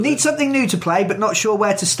Need something new to play but not sure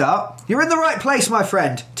where to start? You're in the right place, my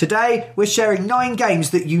friend. Today, we're sharing 9 games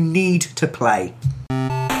that you need to play.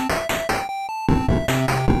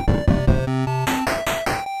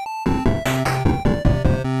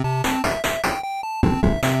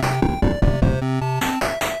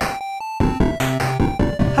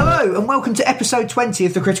 Hello and welcome to episode 20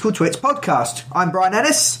 of the Critical Twits podcast. I'm Brian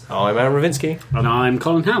Ennis. I'm Aaron Ravinsky. And I'm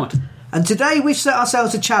Colin Howard. And today we've set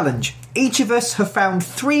ourselves a challenge. Each of us have found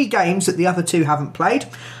 3 games that the other 2 haven't played,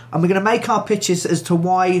 and we're going to make our pitches as to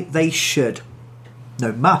why they should,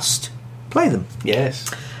 no must, play them.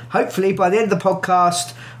 Yes. Hopefully by the end of the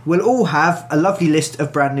podcast we'll all have a lovely list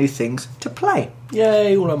of brand new things to play.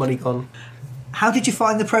 Yay, all our money gone. How did you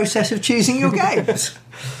find the process of choosing your games?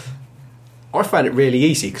 I found it really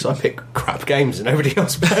easy because I pick crap games and nobody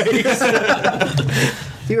else plays.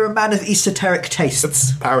 You're a man of esoteric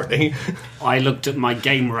tastes. Apparently. I looked at my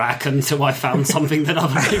game rack until I found something that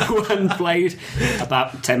other people hadn't played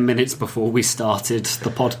about 10 minutes before we started the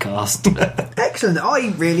podcast. Excellent. I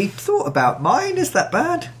really thought about mine. Is that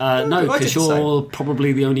bad? No, I because did the you're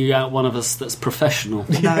probably the only one of us that's professional.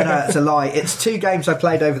 No, it's a lie. It's 2 games I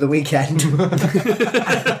played over the weekend.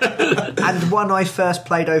 And one I first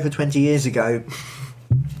played over 20 years ago.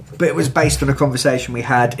 But it was based on a conversation we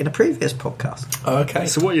had in a previous podcast. Okay.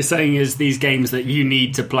 So what you're saying is these games that you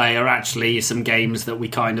need to play are actually some games that we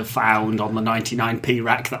kind of found on the 99p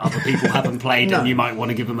rack that other people haven't played No. and you might want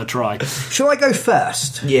to give them a try. Shall I go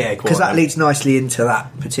first? Yeah, go on because that then. leads nicely into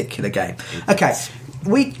that particular game. Okay,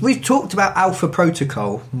 we've talked about Alpha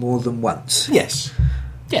Protocol more than once. Yes.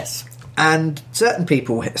 Yes. And certain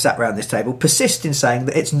people sat around this table persist in saying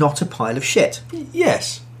that it's not a pile of shit.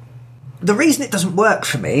 Yes. The reason it doesn't work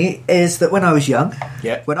for me is that when I was young,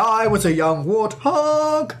 Yeah. when I was a young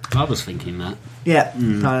warthog, I was thinking that. yeah,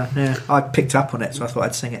 I picked up on it, so I thought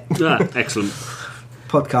I'd sing it. Excellent.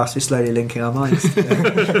 Podcast is slowly linking our minds.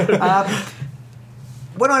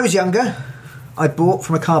 When I was younger, I bought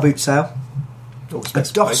from a car boot sale a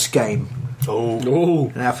DOS game.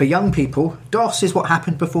 Oh. Now, for young people, DOS is what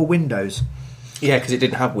happened before Windows. Yeah, because it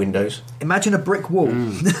didn't have Windows. Imagine a brick wall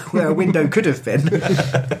where a window could have been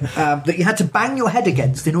that you had to bang your head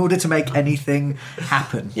against in order to make anything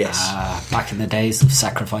happen. Yes. Back in the days of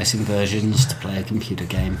sacrificing versions to play a computer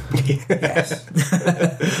game. Yes.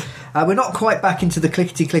 We're not quite back into the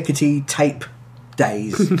clickety-clickety tape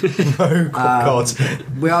days. Oh, God.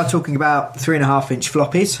 We are talking about 3.5-inch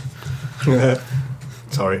floppies.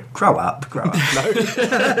 Sorry. Grow up.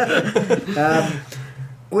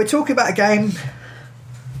 We're talking about a game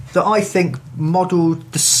that I think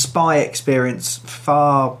modelled the spy experience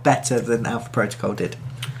far better than Alpha Protocol did.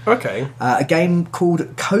 Okay. A game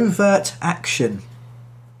called Covert Action.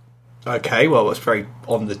 Okay, well, that's very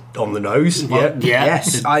on the nose. Well, yeah.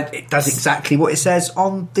 Yes, it does exactly what it says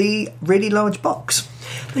on the really large box.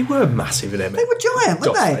 They were massive in them. They were giant,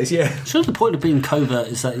 weren't they? Days, yeah. Sure, the point of being covert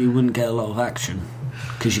is that you wouldn't get a lot of action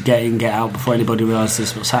because you get in, get out before anybody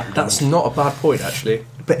realises what's happening. That's not a bad point, actually.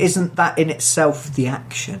 But isn't that in itself the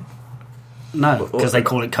action? No, because they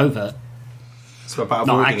call it covert, It's about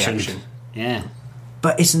not avoiding action. Yeah.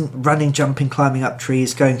 But isn't running, jumping, climbing up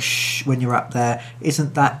trees, going shh when you're up there,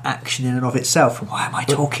 isn't that action in and of itself? And why am I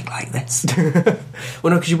talking like this?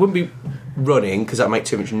 Well, no, because you wouldn't be running because that would make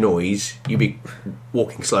too much noise. You'd be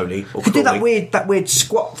walking slowly or Could do crawling. that weird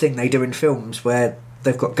squat thing they do in films where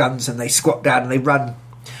they've got guns and they squat down and they run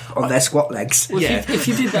on their squat legs. Well, Yeah. if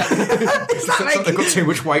you did that, Is that It's like they've got too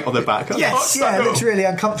much weight on their back. Yes, yeah, it looks really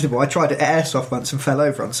uncomfortable. I tried it at Airsoft once and fell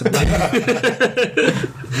over on some.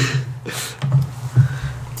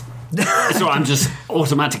 so I'm just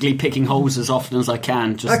automatically picking holes as often as I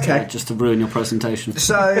can, just to ruin your presentation.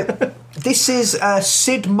 So, this is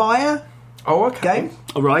Sid Meier Oh, okay. game.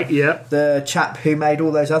 All right, yeah. The chap who made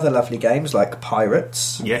all those other lovely games like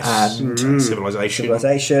Pirates Yes. and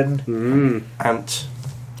Civilization. Ant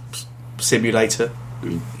Simulator.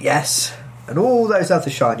 yes, and all those other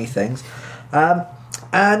shiny things.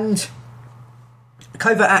 And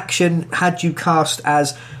Covert Action had you cast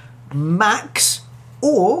as Max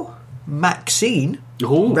or Maxine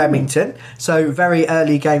Ooh. Remington. So very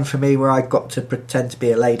early game for me where I got to pretend to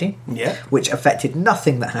be a lady. Yeah. Which affected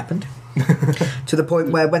nothing that happened. To the point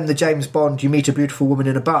where when the James Bond you meet a beautiful woman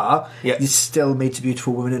in a bar, Yeah. you still meet a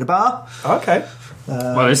beautiful woman in a bar. Okay.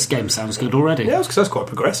 Well, this game sounds good already. Yeah, because that's quite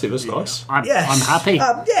progressive. That's nice. I'm Yes. happy.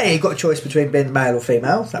 Yeah, you got a choice between being male or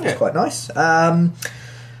female. That was Yeah. quite nice.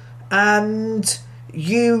 And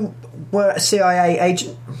you were a CIA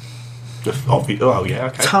agent Oh, yeah,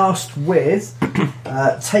 okay. tasked with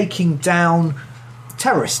taking down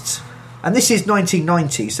terrorists. And this is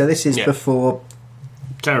 1990, so this is Yeah. before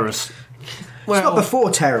Terrorists. It's not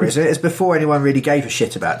before terrorism, it's before anyone really gave a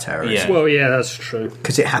shit about terrorism. Yeah. Well, yeah, that's true.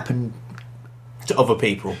 Because it happened, to other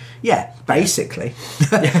people. yeah, basically.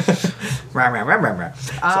 Ram.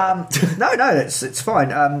 No, it's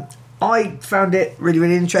fine. I found it really,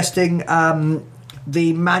 really interesting.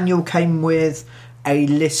 The manual came with a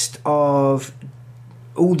list of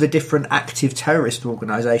all the different active terrorist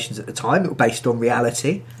organisations at the time that were based on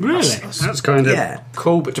reality. Really? That's kind of... Yeah.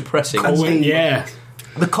 Cool but depressing. And the- Yeah.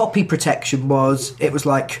 The copy protection was, it was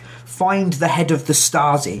like, find the head of the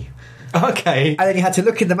Stasi. Okay. And then you had to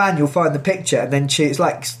look in the manual, find the picture, and then choose,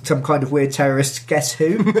 like, some kind of weird terrorist guess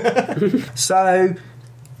who. So,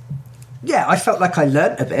 yeah, I felt like I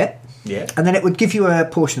learnt a bit. Yeah. And then it would give you a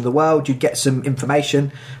portion of the world, you'd get some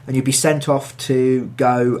information, and you'd be sent off to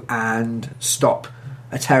go and stop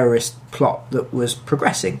a terrorist plot that was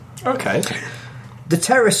progressing. Okay. The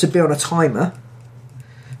terrorists would be on a timer,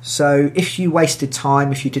 so if you wasted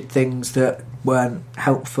time, if you did things that weren't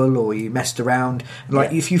helpful or you messed around,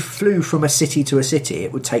 like if you flew from a city to a city,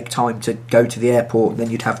 it would take time to go to the airport, and then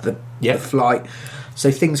you'd have the flight. So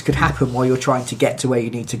things could happen while you're trying to get to where you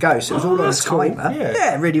need to go. So it was all on a that's cool. timer.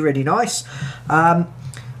 Yeah. Really, really nice. And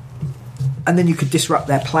then you could disrupt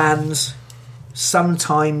their plans.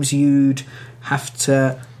 Sometimes you'd have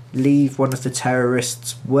to leave one of the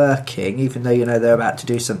terrorists working, even though you know they're about to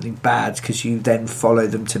do something bad, because you then follow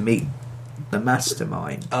them to meet the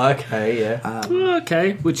mastermind. Okay, yeah.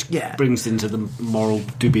 Okay, which Yeah. brings into the moral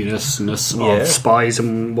dubiousness Yeah. of spies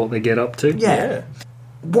and what they get up to. Yeah.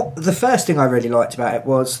 What the first thing I really liked about it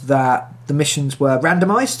was that the missions were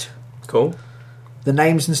randomised. Cool. The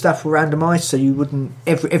names and stuff were randomised, so you wouldn't.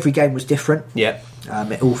 Every game was different. Yeah.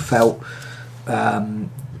 It all felt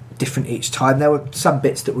different each time. There were some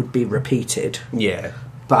bits that would be repeated, Yeah.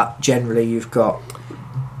 but generally you've got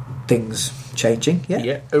things changing. Yeah.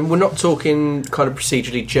 Yeah. And we're not talking kind of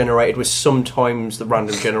procedurally generated, where sometimes the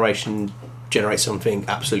random generation generates something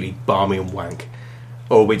absolutely balmy and wank.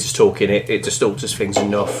 Or we're just talking it just alters things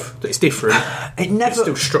enough that it's different. It never. It's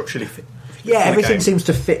still structurally fit. Yeah, for the everything game. seems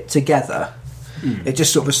to fit together. It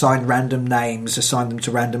just sort of assigned random names, assigned them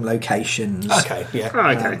to random locations. Okay, yeah. Oh,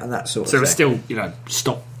 okay. And that sort of So thing. it's still,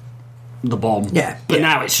 stop the bomb. Yeah. But Yeah.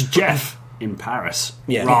 now it's Jeff in Paris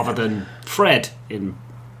Yeah. rather than Fred in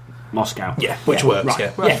Moscow. Yeah, which Yeah, works, right.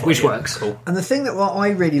 yeah. Yeah, which works. Cool. And the thing that what I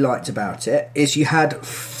really liked about it is you had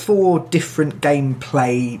 4 different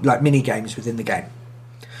gameplay, like mini games within the game.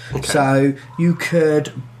 Okay. So you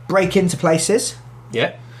could break into places,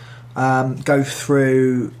 Yeah. go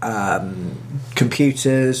through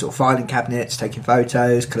computers or filing cabinets, taking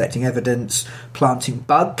photos, collecting evidence, planting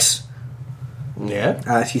bugs. Yeah.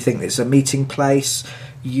 If you think it's a meeting place,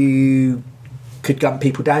 you could gun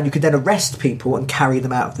people down. You could then arrest people and carry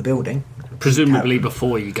them out of the building. Presumably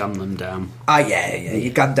before you gun them down. Yeah. You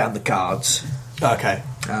gun down the guards Okay.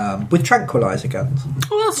 with tranquilizer guns.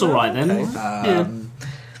 Well, that's all right then. Okay.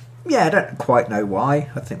 Yeah, I don't quite know why.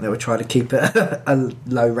 I think they were trying to keep a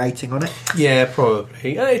low rating on it. Yeah,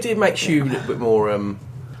 probably. It makes you a little bit more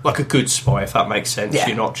like a good spy, if that makes sense. Yeah.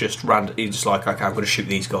 You're not just random. You're just like, okay, I'm going to shoot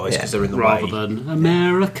these guys because they're in the Rather way. than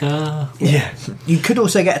America. Yeah. You could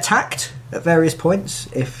also get attacked at various points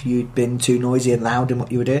if you'd been too noisy and loud in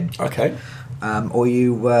what you were doing. Okay. Or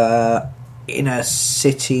you were in a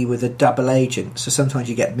city with a double agent. So sometimes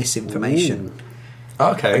you get misinformation.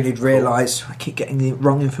 Okay. And you'd realise, I keep getting the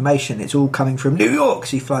wrong information. It's all coming from New York.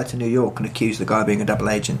 So you fly to New York and accuse the guy of being a double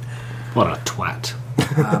agent. What a twat.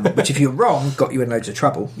 Which, if you were wrong, got you in loads of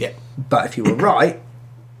trouble. Yeah. But if you were right,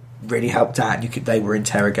 really helped out. They were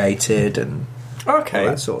interrogated and Okay. all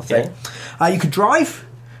that sort of thing. You could drive,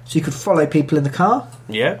 so you could follow people in the car.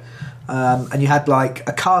 Yeah. And you had like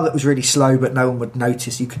a car that was really slow, but no one would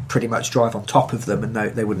notice. You could pretty much drive on top of them, and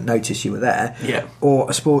they wouldn't notice you were there. Yeah. Or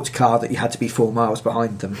a sports car that you had to be 4 miles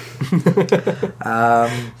behind them.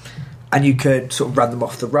 And you could sort of run them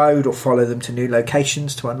off the road or follow them to new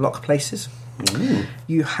locations to unlock places. Ooh.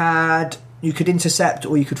 You could intercept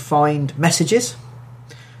or you could find messages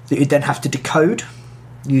that you'd then have to decode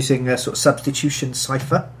using a sort of substitution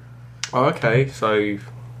cipher. Oh, okay. So,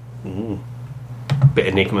 bit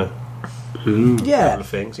Enigma. Yeah. Couple of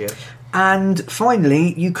things, yeah. And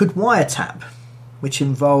finally, you could wiretap, which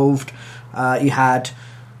involved you had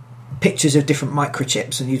pictures of different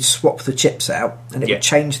microchips, and you'd swap the chips out, and it would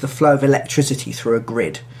change the flow of electricity through a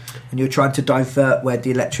grid. And you were trying to divert where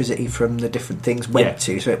the electricity from the different things went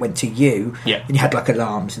to, so it went to you. Yeah. And you had like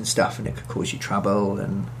alarms and stuff, and it could cause you trouble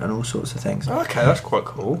and all sorts of things. Okay, that's quite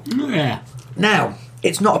cool. Yeah. Now,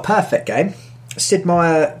 it's not a perfect game. Sid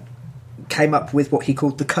Meier came up with what he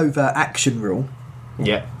called the covert action rule,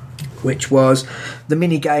 Yeah. which was the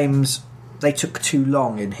mini games, they took too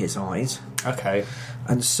long in his eyes. Okay.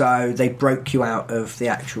 And so they broke you out of the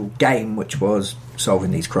actual game, which was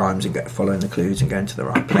solving these crimes and following the clues and going to the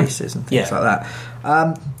right places and things like that.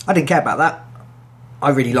 I didn't care about that. I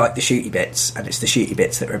really like the shooty bits, and it's the shooty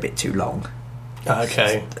bits that are a bit too long.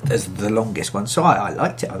 Okay. As the longest one, so I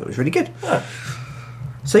liked it. I thought it was really good. Oh.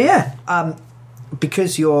 So yeah,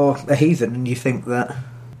 because you're a heathen and you think that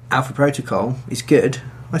Alpha Protocol is good,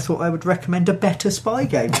 I thought I would recommend a better spy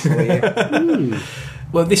game for you.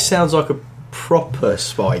 Well, this sounds like a proper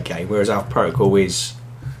spy game, whereas Alpha Protocol is,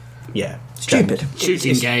 Stupid.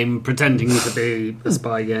 Shooting game, pretending to be a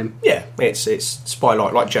spy game. Yeah, it's spy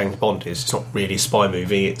like James Bond is. It's not really a spy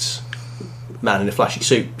movie. It's man in a flashy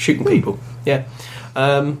suit shooting people. Yeah.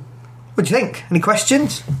 What do you think? Any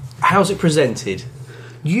questions? How's it presented?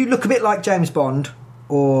 You look a bit like James Bond,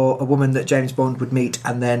 or a woman that James Bond would meet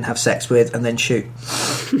and then have sex with and then shoot.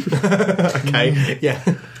 Okay. Yeah.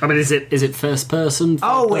 I mean, is it first person?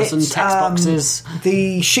 Oh, person it's text boxes.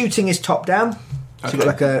 The shooting is top down, so Okay. you've got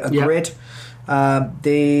like a grid.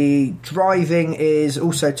 The driving is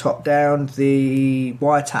also top down. The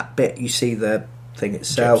wiretap bit, you see the thing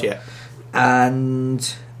itself, Yeah.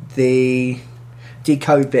 and the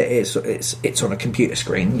decode bit is it's on a computer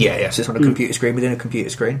screen. Yeah. So it's on a computer screen within a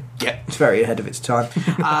computer screen. Yeah. It's very ahead of its time.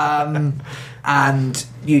 And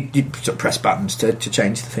you sort of press buttons to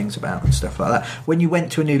change the things about and stuff like that. When you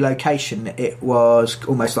went to a new location, it was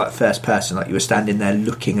almost like first person, like you were standing there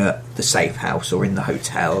looking at the safe house or in the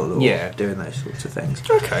hotel or doing those sorts of things.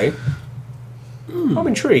 Okay. I'm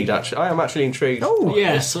intrigued. Actually, I am actually intrigued. Oh,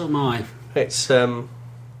 Yeah, so am I. It's Well,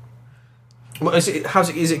 is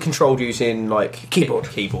it controlled using like Keyboard?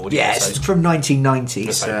 Keyboard. Yes, so it's from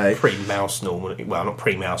 1990, so so pre-mouse normally. Well, not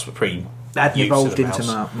pre-mouse, but pre. that use of evolved the into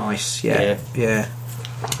mouse. mice. Yeah.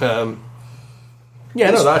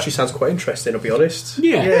 Yeah, no, that actually sounds quite interesting. I'll be honest.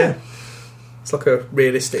 Yeah. It's like a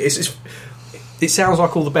realistic. It sounds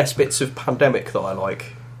like all the best bits of Pandemic that I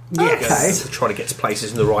like. Yes. Trying to get to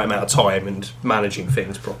places in the right amount of time and managing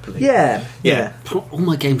things properly. Yeah. All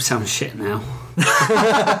my games sound shit now.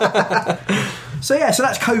 So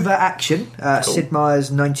that's Covert Action, Sid Meier's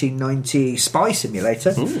 1990 spy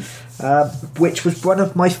simulator, which was one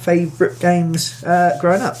of my favourite games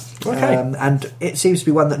growing up. Okay. And it seems to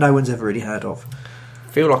be one that no one's ever really heard of.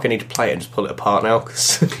 I feel like I need to play it and just pull it apart now.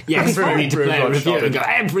 Cause Yeah, That'd be I fine. need to play a Everyone review and started. go,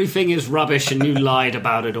 everything is rubbish and you lied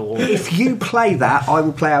about it all. If you play that, I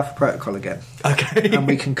will play Alpha Protocol again, Okay. and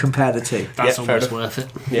we can compare the two. That's Yeah, fair almost enough. worth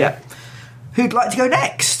it. Yeah. Who'd like to go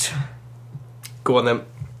next? Go on then.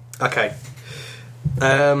 Okay.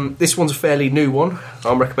 This one's a fairly new one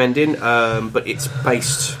I'm recommending, but it's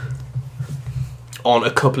based on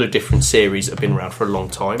a couple of different series that have been around for a long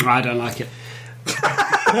time. I don't like it.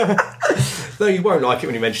 Though you won't like it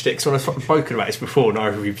when you mentioned it, because when I've spoken about this before,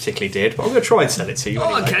 neither of you particularly did, but I'm going to try and sell it to you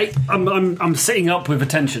anyway. Okay, I'm sitting up with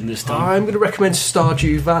attention this time. I'm going to recommend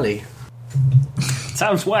Stardew Valley.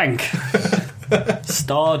 Sounds wank.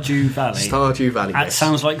 Stardew Valley. Stardew Valley, That yes.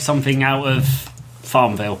 sounds like something out of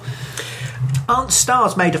Farmville. Aren't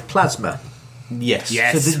stars made of plasma? Yes.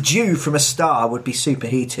 Yes. So the dew from a star would be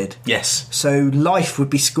superheated. Yes. So life would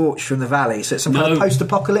be scorched from the valley. So it's some kind No. of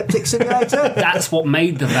post-apocalyptic simulator. That's what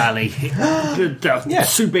made the valley. The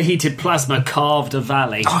superheated plasma carved a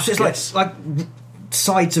valley. Oh, so it's like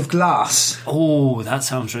sides of glass. Oh, that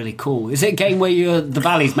sounds really cool. Is it a game where the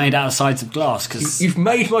valley's made out of sides of glass? Because You've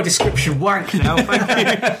made my description wank now, thank you.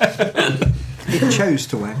 It chose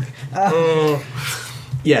to wank.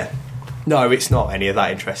 Yeah. No, it's not any of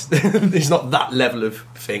that interesting. It's not that level of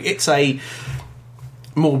thing. It's a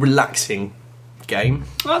more relaxing game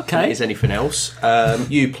than it okay, is anything else.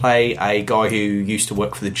 You play a guy who used to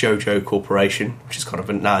work for the JoJo Corporation, which is kind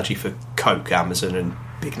of an analogy for Coke, Amazon, and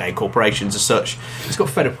big name corporations as such. He's got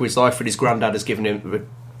fed up with his life, and his granddad has given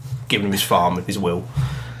him his farm and his will.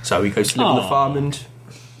 So he goes to live on the farm and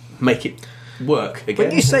make it work again.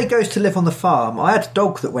 When you say goes to live on the farm, I had a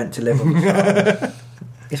dog that went to live on the farm.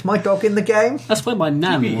 Is my dog in the game? that's where my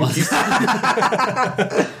nan was.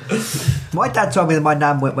 My dad told me that my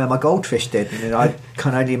nan went where my goldfish did, and I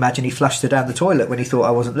can only imagine he flushed her down the toilet when he thought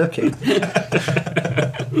I wasn't looking.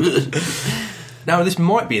 Now, this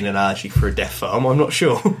might be an analogy for a death farm, I'm not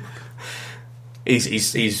sure.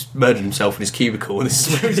 He's murdered himself in his cubicle, and this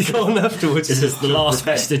is where he's gone afterwards. This is the last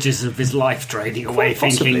vestiges of his life draining away,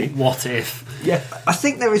 Possibly. thinking, what if? Yeah. I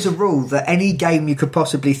think there is a rule that any game you could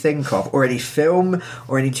possibly think of, or any film,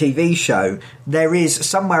 or any TV show, there is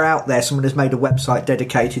somewhere out there someone has made a website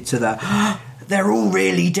dedicated to the they're all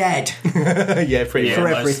really dead, Yeah, pretty For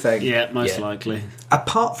much. everything. Yeah, most Yeah. likely.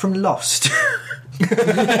 apart from Lost.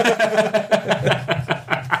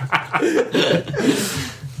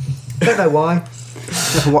 Don't know why.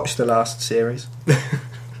 Never watched the last series.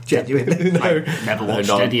 Genuinely. No. Never watched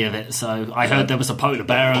any of it, so I heard there was a polar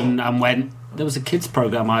bear and went. There was a kids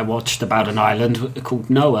program I watched about an island called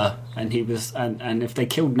Noah, and he was and if they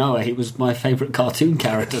killed Noah, he was my favourite cartoon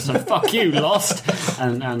character. So fuck you, Lost,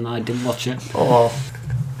 and I didn't watch it. Oh.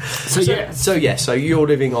 So you're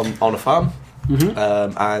living on a farm,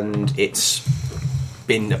 and it's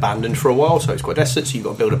been abandoned for a while, so it's quite desolate. So you've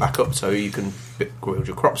got to build it back up so you can grow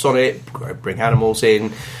your crops on it, bring animals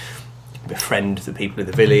in, befriend the people in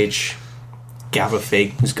the village, gather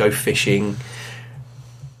things, go fishing.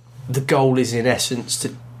 The goal is, in essence,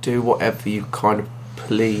 to do whatever you kind of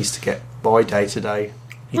please to get by day to day.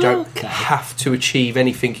 You don't have to achieve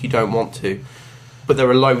anything you don't want to, but there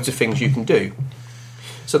are loads of things you can do.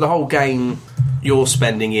 So the whole game, you're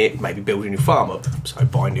spending it maybe building your farm up, so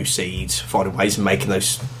buying new seeds, finding ways of making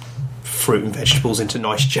those fruit and vegetables into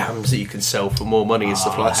nice jams that you can sell for more money and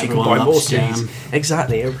stuff like that, so you can buy more seeds.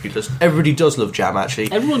 Exactly, everybody does love jam,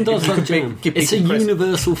 actually. Everyone does love jam. It's a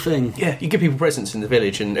universal thing. Yeah, you give people presents in the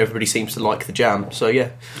village and everybody seems to like the jam, so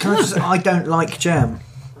yeah. I don't like jam.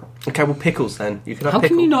 Okay, well, pickles then. You can have How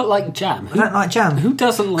pickle. can you not like jam? I don't like jam. Who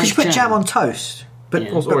doesn't like jam? Because you put jam on toast. But,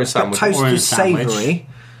 Yeah. Or in a sandwich. But toast Or in a is sandwich. savoury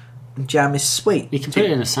and jam is sweet. You can put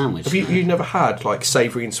it in a sandwich. Have you never had, like,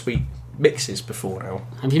 savoury and sweet mixes before now?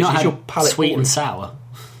 Have you not Is your had palate sweet boring? and sour?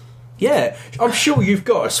 Yeah, I'm sure you've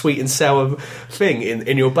got a sweet and sour thing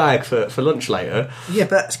in your bag for lunch later. Yeah,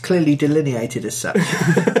 but that's clearly delineated as such.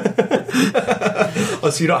 Oh,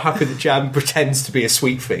 so you're not happy that jam pretends to be a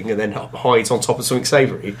sweet thing and then hides on top of something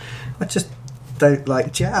savoury? I just don't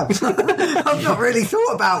like jam. I've not really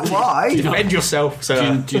thought about why. Defend yourself,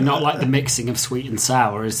 sir. Do you not like the mixing of sweet and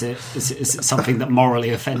sour? Is it something that morally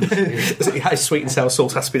offends you? How sweet and sour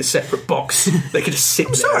sauce has to be in a separate box. They can just sit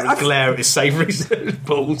there and glare at his savoury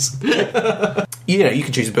balls. You know, you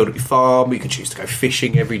can choose to build up your farm. You can choose to go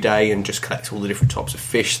fishing every day and just collect all the different types of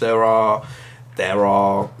fish there are. There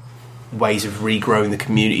are ways of regrowing the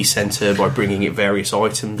community centre by bringing in various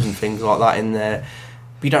items and things like that in there.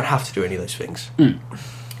 But you don't have to do any of those things.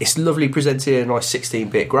 It's lovely presented in nice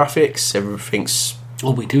 16-bit graphics. Everything's...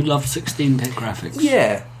 Oh, we do love 16-bit graphics.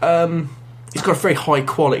 Yeah. It's got a very high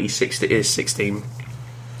quality 8 to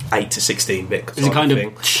 16-bit. Is it kind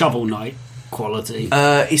of Shovel Knight quality?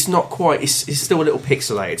 It's not quite. It's still a little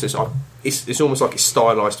pixelated. So it's almost like it's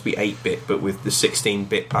stylised to be 8-bit, but with the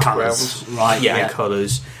 16-bit backgrounds. Colours, right? Yeah, and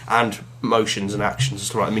colours and motions and actions and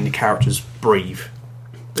stuff like that. I mean, the characters breathe.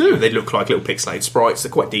 They look like little pixelated sprites.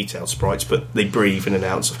 They're quite detailed sprites, but they breathe in and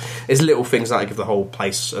out. So there's little things that give the whole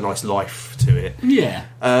place a nice life to it. Yeah.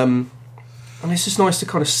 And it's just nice to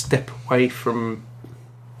kind of step away from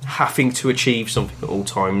having to achieve something at all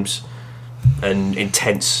times and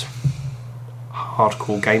intense,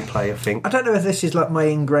 hardcore gameplay, I think. I don't know if this is like my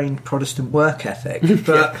ingrained Protestant work ethic,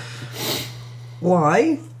 but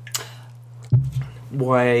why?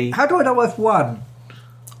 Why? How do I know I've won?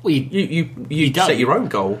 Well, You set your own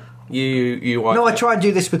goal. No, I try and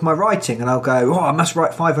do this with my writing, and I'll go, I must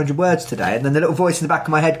write 500 words today, and then the little voice in the back of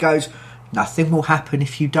my head goes, nothing will happen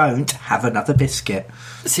if you don't have another biscuit.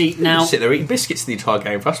 See, now... You sit there eating biscuits the entire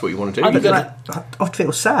game if that's what you want to do. I'd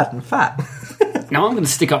feel sad and fat. Now I'm going to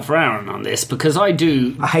stick up for Aaron on this, because I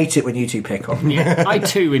do... I hate it when you two pick on me. I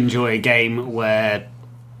too enjoy a game where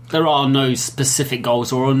there are no specific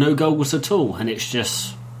goals or no goals at all, and it's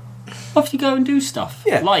just off you go and do stuff.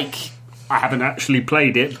 Yeah. Like, I haven't actually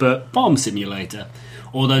played it, but Farm Simulator.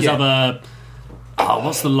 Or those other... Oh,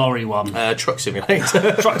 what's the lorry one? Truck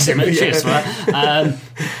Simulator. Truck Simulator, right?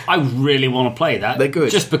 I really want to play that. They're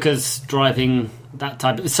good. Just because driving that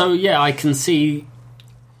type of... So, yeah, I can see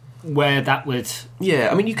where that would... Yeah,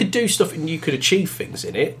 I mean, you could do stuff and you could achieve things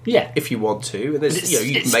in it. Yeah. If you want to. And there's,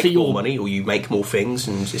 you can it's make for more your- money or you make more things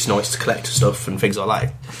and it's nice to collect stuff and things like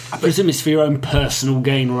that. I presume it's for your own personal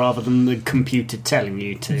gain rather than the computer telling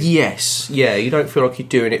you to. Yes, yeah, you don't feel like you're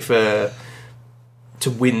doing it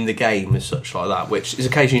to win the game as such like that, which is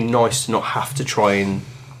occasionally nice to not have to try and,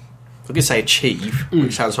 I could say achieve,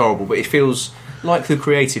 which sounds horrible, but it feels like the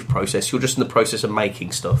creative process. You're just in the process of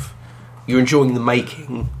making stuff. You're enjoying the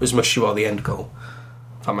making as much as you are the end goal.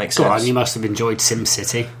 If that makes Go sense. on, you must have enjoyed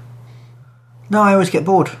SimCity. No, I always get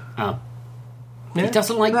bored. Oh. Yeah. He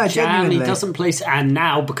doesn't like No, jam, genuinely. he doesn't place... And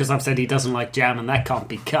now, because I've said he doesn't like jam and that can't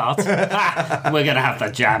be cut, we're going to have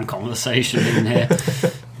that jam conversation in here.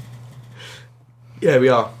 Yeah, we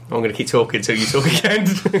are. I'm going to keep talking until you talk again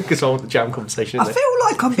because I want the jam conversation in I there. feel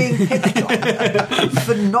like I'm being picked on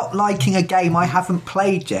for not liking a game I haven't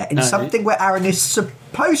played yet, in No. something where Aaron is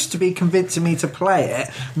supposed to be convincing me to play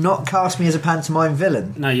it, not cast me as a pantomime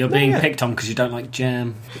villain. No, you're being picked on because you don't like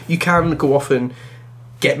jam. You can go off and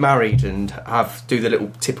get married and do the little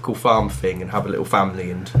typical farm thing and have a little family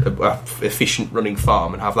and a efficient running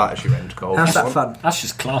farm and have that as your end goal. How's that fun? That's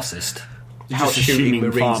just classist. How's Just shooting assuming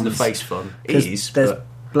Marines in the farmers- face fun? It 'Cause is, there's but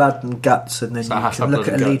blood and guts, and then So it you has to can have look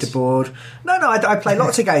at a blood and guts. leaderboard. No, I play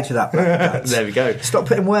lots of games with that. Blood and guts. there we go. Stop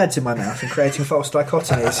putting words in my mouth and creating false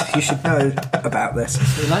dichotomies. You should know about this.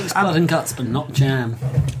 He likes blood and guts, but not jam.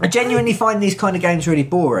 I genuinely find these kind of games really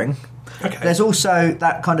boring. Okay. There's also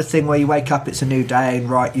that kind of thing where you wake up, it's a new day, and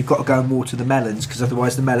right, you've got to go and water the melons because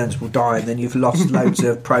otherwise the melons will die, and then you've lost loads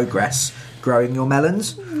of progress growing your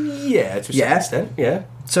melons. Yeah, to a certain Yeah. extent, yeah.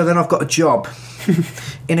 So then I've got a job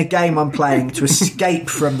in a game I'm playing to escape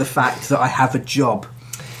from the fact that I have a job.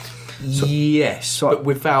 Yes, but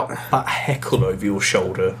without that heckle over your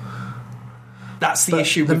shoulder. That's the But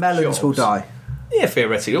issue the with melons jobs. will die. Yeah,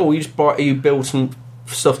 theoretically. Or you build some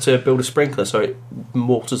stuff to build a sprinkler so it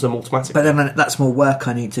waters them automatically. But then that's more work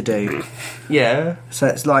I need to do. Yeah. So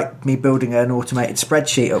it's like me building an automated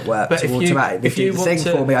spreadsheet at work But to if you- automatically if do you the want thing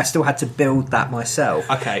to- for me. I still had to build that myself.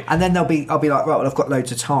 Okay. And then I'll be like, right, well, I've got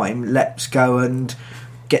loads of time. Let's go and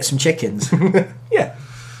get some chickens. Yeah.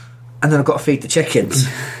 And then I've got to feed the chickens.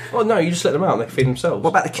 Well, no, you just let them out and they feed themselves. What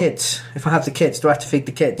about the kids? If I have the kids, do I have to feed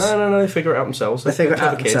the kids? No, they figure it out themselves. They figure it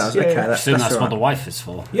out clever kids. themselves. Yeah, Okay, yeah. that's Soon that's all what the right. wife is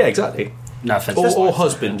for. Yeah, exactly. No offense. Or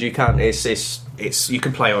husband, you can. It's you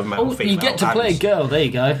can play on male, Oh, female. you get to play a and girl. There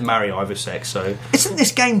you go. marry either sex. So Isn't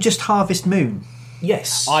this game just Harvest Moon?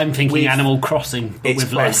 yes, I'm thinking With- Animal Crossing, but It's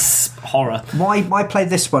with less horror. Why play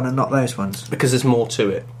this one and not those ones? because there's more to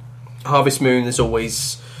it. Harvest Moon, there's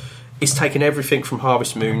always it's taken everything from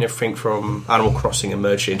Harvest Moon, everything from Animal Crossing, and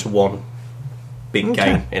merged it into one big Okay.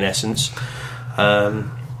 game in essence.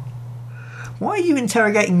 Why are you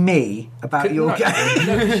interrogating me about your no. game?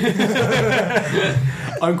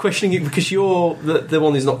 I'm questioning it because you're the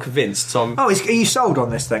one who's not convinced. So I'm. Oh, are you sold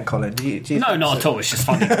on this then, Colin? Do you No, think not so? at all. It's just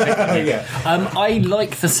funny. I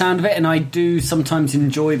like the sound of it, and I do sometimes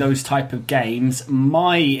enjoy those type of games.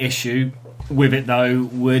 My issue with it, though,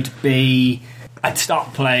 would be I'd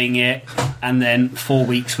start playing it, and then 4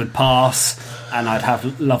 weeks would pass, and I'd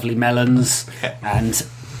have lovely melons and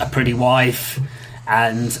a pretty wife,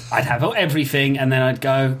 and I'd have everything, and then I'd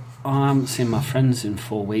go, I haven't seen my friends in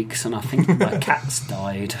 4 weeks, and I think my cat's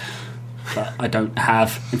died. But I don't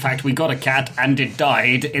have. In fact, we got a cat, and it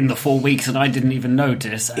died in the 4 weeks, and I didn't even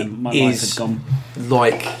notice, and my life had gone.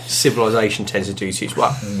 Like Civilization tends to do to you. It's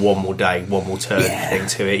like one more day, one more turn thing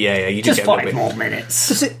to it. Yeah, you do Just get a little 5 bit. more minutes.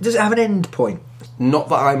 Does it have an end point? Not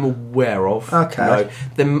that I'm aware of. Okay. No.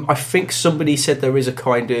 Then I think somebody said there is a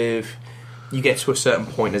kind of. You get to a certain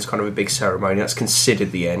point, there's kind of a big ceremony that's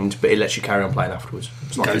considered the end, but it lets you carry on playing afterwards.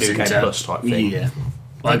 It's like a new game plus type thing. Yeah.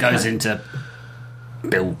 Well, it goes into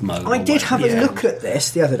build mode. I did have a Yeah. look at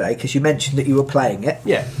this the other day because you mentioned that you were playing it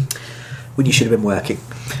Yeah. when you should have been working.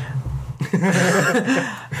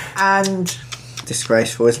 And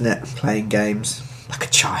disgraceful, isn't it? Playing games like a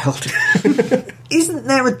child. Isn't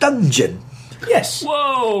there a dungeon? Yes.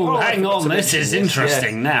 Whoa! hang not on, to this mention is this,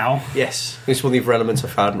 interesting now. Yes. It's one of the elements I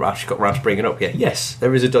found. I actually got around to bringing up. Yeah. Yes,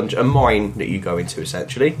 there is a dungeon, a mine that you go into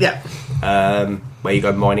essentially. Yeah. Where you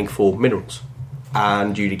go mining for minerals,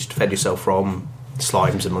 and you need to defend yourself from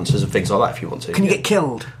slimes and monsters and things like that if you want to. Can you get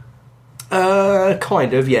killed?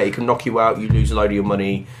 Kind of, yeah. You can knock you out, you lose a load of your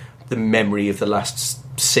money, the memory of the last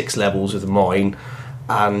 6 levels of the mine,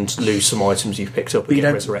 and lose some items you've picked up and you get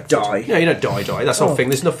don't resurrected. die? No, you don't die. That's the whole thing.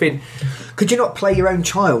 There's nothing. Could you not play your own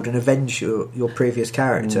child and avenge your previous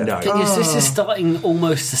character? No. Thing is, this is starting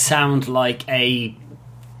almost to sound like a,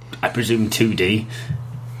 I presume, 2D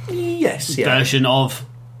Yes, yeah. version of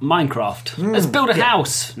Minecraft. Let's build a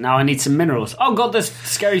house. Now I need some minerals. Oh god, there's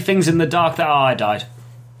scary things in the dark. I died.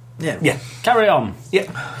 Yeah. Yeah, Carry on.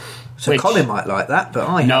 yeah. So Which- Colin might like that, but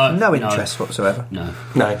I No, have no no. interest whatsoever. No.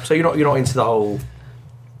 No, so you're not into the whole.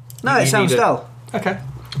 No, You it sounds need a- dull. Okay.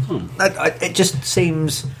 It just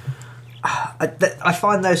seems. I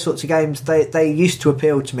find those sorts of games they used to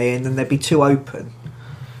appeal to me, and then they'd be too open.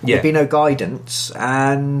 Yeah. There'd be no guidance,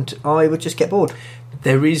 and I would just get bored.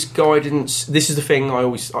 There is guidance. This is the thing I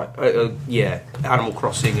always. Animal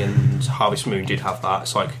Crossing and Harvest Moon did have that.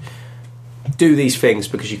 It's like, do these things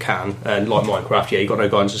because you can, and like Minecraft, you got no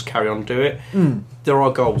guidance, just carry on and do it. There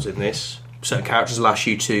are goals in this. Certain characters allow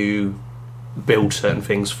you to build certain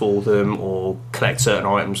things for them, or collect certain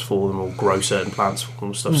items for them, or grow certain plants for them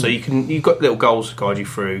and stuff. So you've got little goals to guide you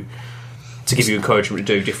through, to give you encouragement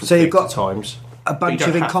to do different So things you've got at times. A But you bunch don't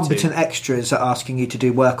of have incompetent to. extras are asking you to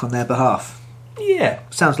do work on their behalf. Yeah,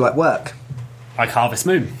 Sounds like work. Like Harvest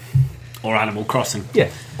Moon. Or Animal Crossing. yeah.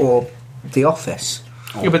 Or The Office.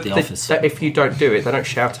 Or Yeah, but The they- Office. if you don't do it, they don't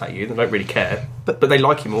shout at you. They don't really care. But they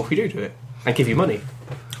like you more if you do it. and give you money.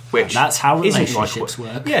 Which That's how isn't relationships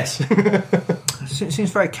work. Yes. It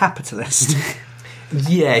seems very capitalist.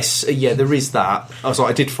 Yes, yeah, there is that.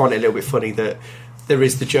 I did find it a little bit funny that there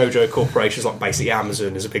is the JoJo Corporation, like basically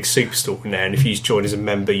Amazon is a big superstore in there, and if you join as a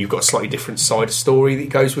member, you've got a slightly different side of story that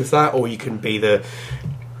goes with that, or you can be the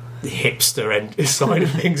hipster end side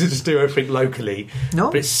of things and just do everything locally.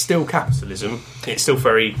 No. But it's still capitalism. It's still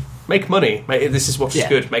very make money. This is what's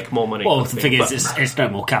good. Make more money. Well, the thing is, it's no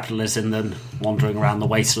more capitalism than wandering around the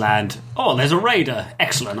wasteland. Oh, there's a raider.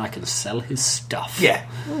 Excellent, I can sell his stuff. Yeah.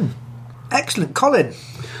 Excellent. Colin?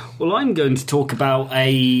 Well, I'm going to talk about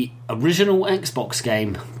a original Xbox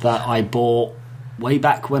game that I bought way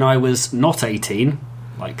back when I was not 18,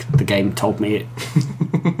 like the game told me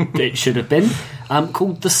it should have been,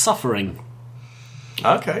 called The Suffering.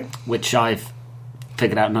 Okay. Which I've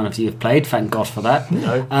figured out none of you have played, thank God for that.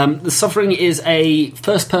 No. The Suffering is a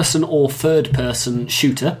first-person or third-person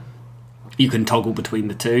shooter. You can toggle between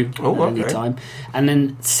the two at any time. And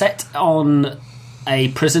then set on a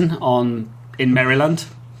prison in Maryland.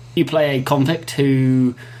 You play a convict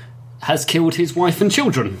who has killed his wife and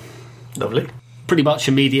children. Lovely. Pretty much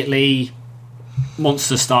immediately,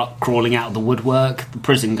 monsters start crawling out of the woodwork, the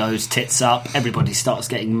prison goes tits up, everybody starts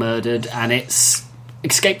getting murdered, and it's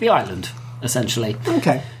escape the island, essentially.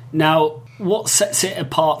 Okay. Now, what sets it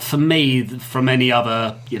apart for me from any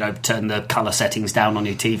other, turn the colour settings down on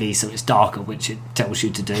your TV so it's darker, which it tells you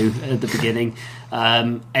to do at the beginning,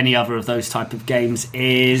 any other of those type of games,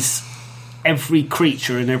 is every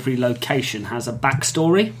creature in every location has a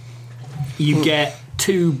backstory. You get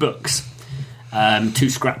 2 books, 2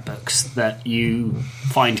 scrapbooks that you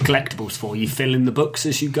find collectibles for. You fill in the books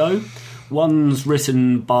as you go. One's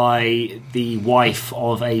written by the wife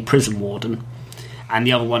of a prison warden, and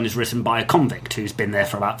the other one is written by a convict who's been there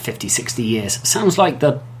for about 50, 60 years. Sounds like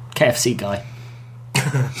the KFC guy.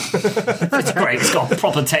 It's great. It's got a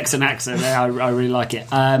proper Texan accent. I really like it.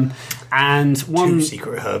 And one 2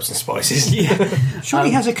 secret herbs and spices. Surely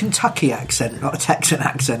he has a Kentucky accent, not a Texan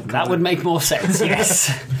accent. That would make more sense, yes.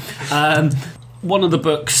 One of the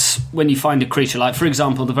books, when you find a creature, like, for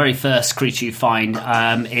example, the very first creature you find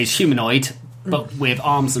is humanoid, but with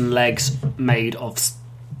arms and legs made of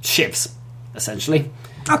shivs, essentially.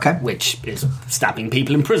 Okay. Which is stabbing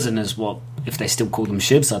people in prison, is what, if they still call them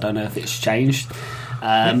shivs, I don't know if it's changed.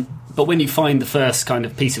 But when you find the first kind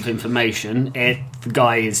of piece of information, the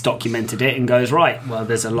guy has documented it and goes, right, well,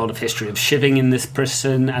 there's a lot of history of shivving in this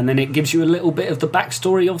prison, and then it gives you a little bit of the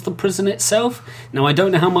backstory of the prison itself. Now, I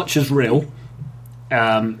don't know how much is real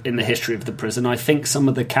in the history of the prison. I think some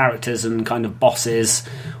of the characters and kind of bosses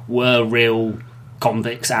were real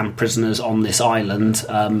convicts and prisoners on this island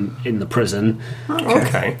in the prison.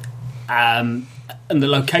 Okay. And the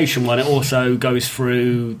location one, it also goes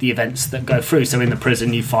through the events that go through. So in the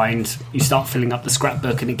prison, you start filling up the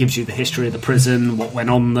scrapbook, and it gives you the history of the prison, what went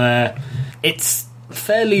on there. It's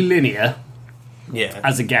fairly linear,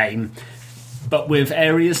 as a game, but with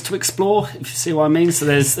areas to explore, if you see what I mean. So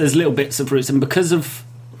there's little bits of routes, and because of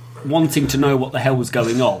wanting to know what the hell was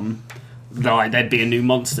going on, there'd be a new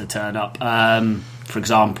monster turn up. For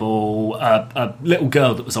example, a little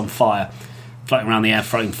girl that was on fire, floating around the air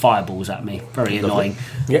throwing fireballs at me. Very annoying.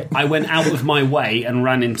 Yep. I went out of my way and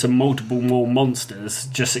ran into multiple more monsters,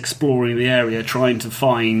 just exploring the area, trying to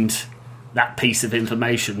find that piece of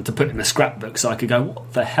information to put in the scrapbook so I could go,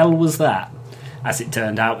 what the hell was that? As it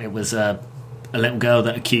turned out, it was a little girl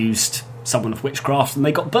that accused someone of witchcraft, and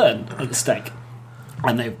they got burned at the stake.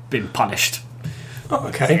 And they've been punished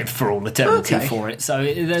for all eternity for it. So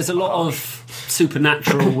there's a lot of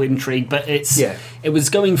supernatural intrigue, but it was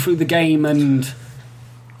going through the game and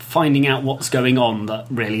finding out what's going on that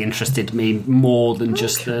really interested me more than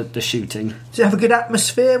just the shooting. Does it have a good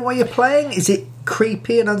atmosphere while you're playing? Is it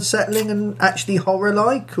creepy and unsettling and actually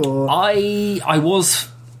horror-like? Or I was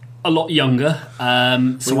a lot younger.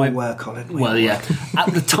 So I were, Colin.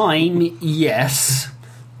 At the time, yes.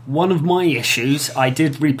 One of my issues, I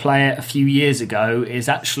did replay it a few years ago, is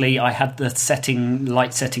actually I had the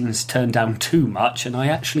light settings turned down too much, and I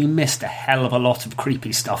actually missed a hell of a lot of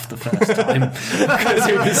creepy stuff the first time because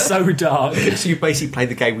it was so dark. So you basically play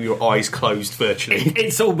the game with your eyes closed virtually.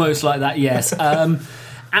 It's almost like that, yes.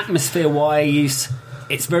 Atmosphere-wise,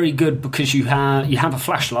 it's very good because you have a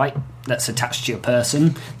flashlight that's attached to your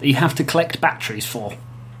person that you have to collect batteries for.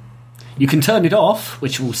 You can turn it off,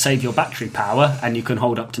 which will save your battery power, and you can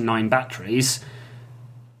hold up to 9 batteries,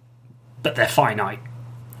 but they're finite.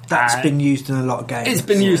 That's been used in a lot of games. It's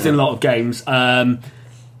been used in a lot of games, and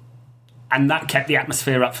that kept the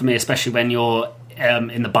atmosphere up for me, especially when you're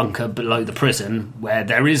in the bunker below the prison where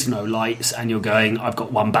there is no lights, and you're going, I've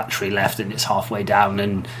got one battery left and it's halfway down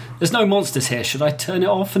and there's no monsters here, should I turn it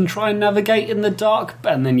off and try and navigate in the dark?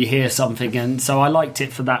 And then you hear something, and so I liked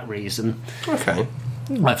it for that reason. Okay.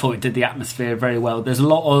 I thought it did the atmosphere very well. There's a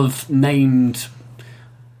lot of named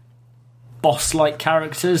boss-like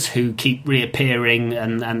characters who keep reappearing,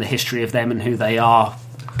 and the history of them and who they are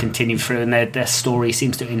continue through, and their story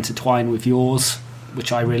seems to intertwine with yours,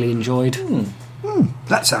 which I really enjoyed.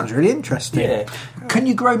 That sounds really interesting. Yeah. Can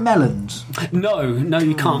you grow melons? No,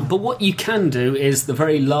 you can't. But what you can do is the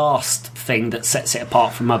very last thing that sets it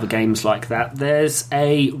apart from other games like that. There's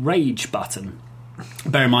a rage button.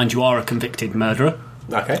 Bear in mind, you are a convicted murderer.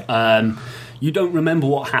 Okay. You don't remember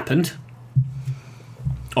what happened,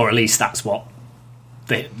 or at least that's what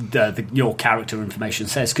your character information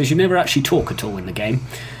says, because you never actually talk at all in the game.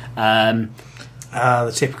 The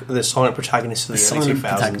silent protagonist of the early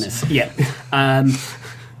 2000s. Yeah.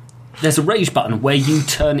 There's a rage button where you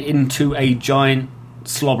turn into a giant,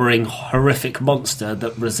 slobbering, horrific monster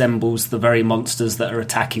that resembles the very monsters that are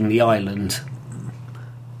attacking the island.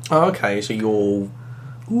 Oh, okay, so you're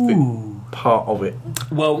part of it.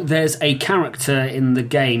 Well, there's a character in the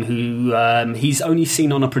game who he's only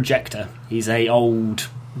seen on a projector. He's a old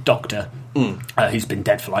doctor who's been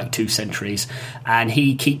dead for like 2 centuries, and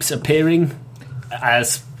he keeps appearing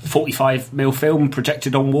as 45mm film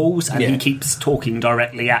projected on walls, and he keeps talking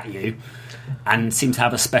directly at you and seems to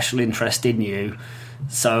have a special interest in you.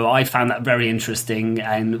 So I found that very interesting,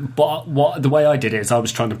 but the way I did it is I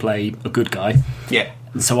was trying to play a good guy. Yeah.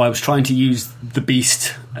 And so I was trying to use the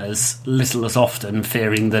beast as little as often,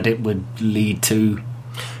 fearing that it would lead to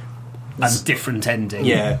a different ending.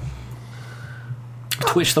 Yeah.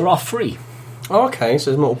 To which there are 3. Oh, okay,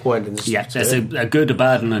 so there's multiple endings. Yeah, there's a good, a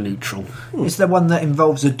bad, and a neutral. Is there one that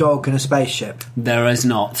involves a dog and a spaceship? There is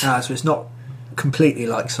not. So it's not completely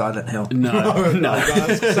like Silent Hill. No, no.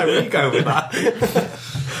 So where you go with that?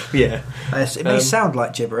 Yeah. It may sound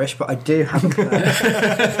like gibberish, but I do have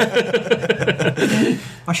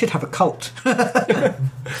I should have a cult. Yeah,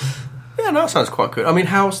 no, that sounds quite good. I mean,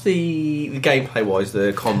 how's the gameplay-wise,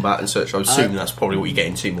 the combat and such? I'm assuming that's probably what you get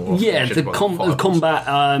into more. Yeah, the combat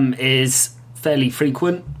is fairly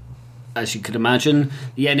frequent, as you could imagine.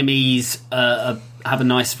 The enemies have a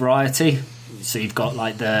nice variety. So you've got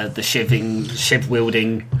like the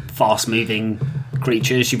shiv-wielding, fast-moving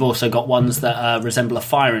creatures. You've also got ones that resemble a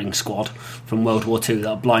firing squad from World War II that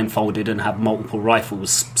are blindfolded and have multiple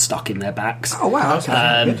rifles stuck in their backs. Oh, wow.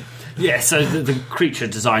 Okay. Good. Yeah, so the creature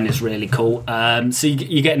design is really cool. So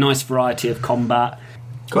you get a nice variety of combat.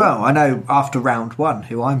 Cool. Well, I know after round 1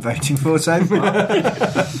 who I'm voting for so far.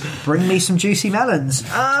 Bring me some juicy melons.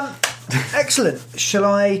 Excellent. Shall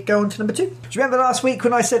I go on to number 2? Do you remember last week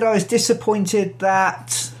when I said I was disappointed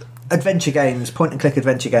that adventure games, point-and-click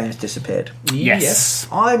adventure games, disappeared? Yes.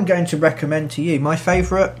 I'm going to recommend to you my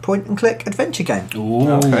favourite point-and-click adventure game.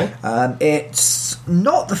 Ooh. Okay. It's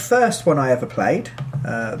not the first one I ever played.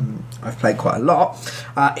 I've played quite a lot.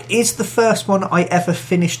 It is the first one I ever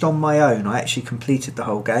finished on my own. I actually completed the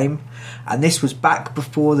whole game, and this was back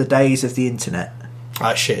before the days of the internet.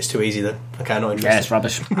 Ah, shit, it's too easy then. Okay, not interested. Yeah, it's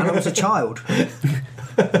rubbish. And I was a child.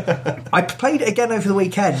 I played it again over the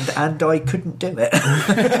weekend, and I couldn't do it.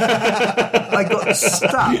 I got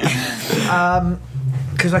stuck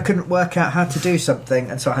because I couldn't work out how to do something,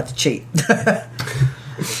 and so I had to cheat.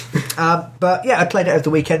 But yeah, I played it over the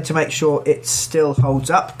weekend to make sure it still holds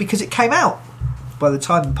up, because it came out. By the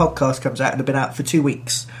time the podcast comes out, it'll have been out for 2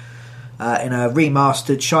 weeks. In a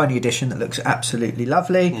remastered, shiny edition that looks absolutely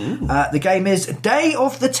lovely. The game is Day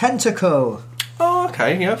of the Tentacle. Oh,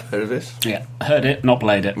 okay, yeah, I've heard of this. Yeah, heard it, not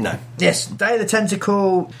played it. No. Yes, Day of the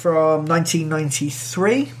Tentacle from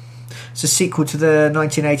 1993. It's a sequel to the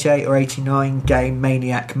 1988 or 89 game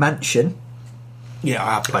Maniac Mansion. Yeah,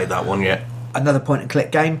 I have played that one, yeah. Another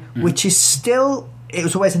point-and-click game, which is still... It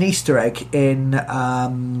was always an Easter egg in Day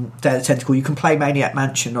of the Tentacle. You can play Maniac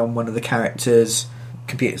Mansion on one of the characters'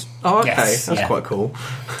 computers. Oh, okay, Yes, that's yeah. quite cool.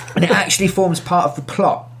 And it actually forms part of the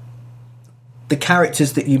plot. The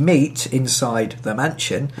characters that you meet inside the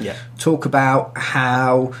mansion talk about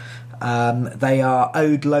how they are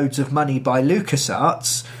owed loads of money by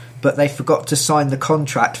LucasArts, but they forgot to sign the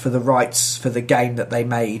contract for the rights for the game that they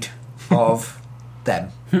made of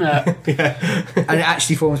them. And it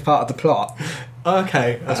actually forms part of the plot.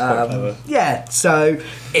 Okay, that's quite clever. Yeah, so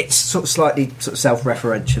it's sort of slightly sort of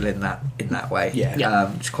self-referential in that way.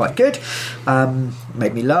 Yeah. It's quite good.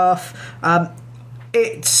 Made me laugh.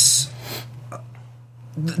 It's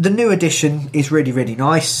the new edition is really, really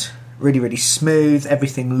nice, really, really smooth.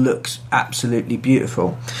 Everything looks absolutely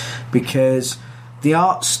beautiful, because the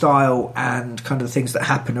art style and kind of the things that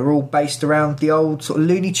happen are all based around the old sort of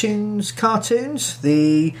Looney Tunes cartoons.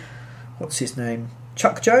 What's his name?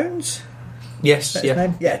 Chuck Jones? Yes, That's his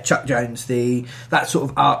name? Yeah, Chuck Jones. That sort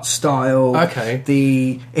of art style.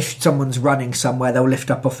 Okay. If someone's running somewhere, they'll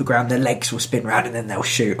lift up off the ground, their legs will spin round, and then they'll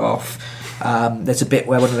shoot off. There's a bit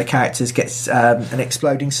where one of the characters gets an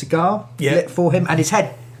exploding cigar lit for him, and his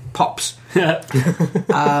head pops.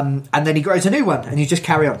 And then he grows a new one, and you just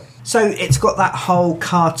carry on. So it's got that whole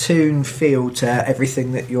cartoon feel to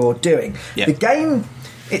everything that you're doing. Yeah. The game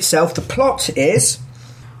itself, the plot is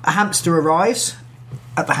a hamster arrives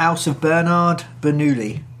at the house of Bernard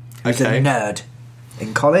Bernoulli, who's a nerd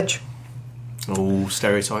in college. All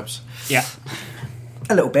stereotypes. Yeah.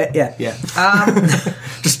 A little bit, yeah. Yeah.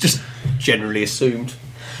 Just generally assumed.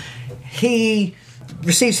 He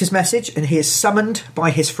receives his message and he is summoned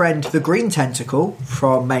by his friend the Green Tentacle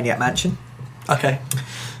from Maniac Mansion Okay.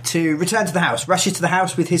 to return to the house. Rushes to the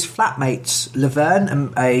house with his flatmates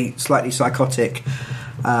Laverne, a slightly psychotic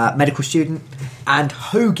medical student, and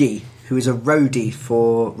Hoagie, who is a roadie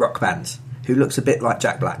for rock bands, who looks a bit like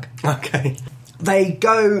Jack Black. Okay. They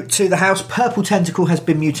go to the house. Purple Tentacle has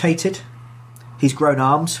been mutated. He's grown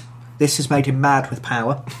arms. This has made him mad with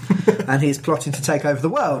power, and he's plotting to take over the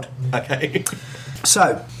world. Okay.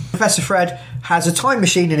 So, Professor Fred has a time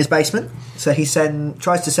machine in his basement, so he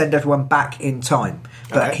tries to send everyone back in time,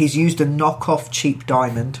 but he's used a knockoff cheap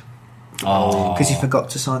diamond because he forgot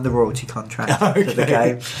to sign the royalty contract for the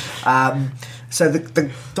game. So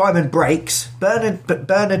the diamond breaks.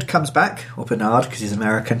 Bernard comes back, or Bernard, because he's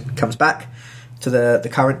American, comes back to the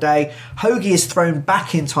current day. Hoagie is thrown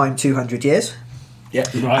back in time 200 years. Yeah.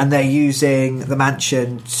 Right. And they're using the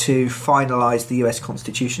mansion to finalise the US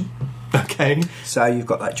Constitution. Okay. So you've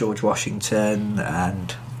got like George Washington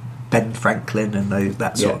and Ben Franklin and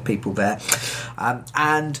that sort of people there.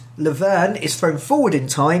 And Laverne is thrown forward in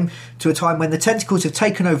time to a time when the tentacles have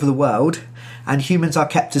taken over the world and humans are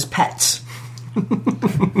kept as pets.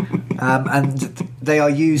 And they are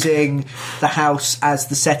using the house as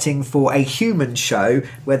the setting for a human show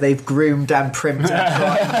where they've groomed and primed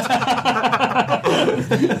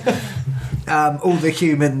and all the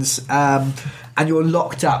humans, and you're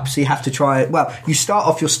locked up, so you have to try it. Well, you start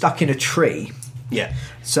off, you're stuck in a tree, Yeah.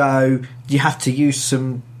 so you have to use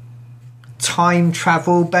some time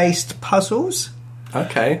travel based puzzles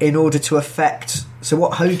Okay. in order to affect. So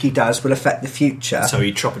what Hoagie does will affect the future. So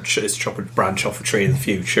you chop a branch off a tree in the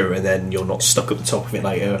future, and then you're not stuck at the top of it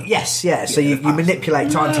later. Yes, yeah. So you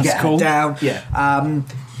manipulate time to get cool. it down. Yeah.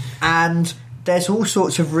 And there's all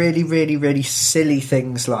sorts of really, really, really silly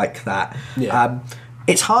things like that. Yeah.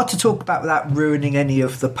 It's hard to talk about without ruining any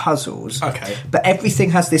of the puzzles. Okay. But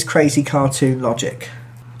everything has this crazy cartoon logic.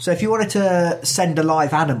 So if you wanted to send a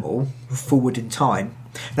live animal forward in time,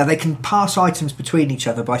 now they can pass items between each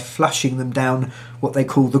other by flushing them down what they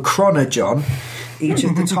call the chronogon. Each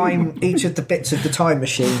of the bits of the time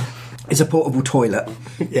machine is a portable toilet.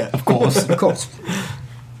 Yeah. Of course. Of course.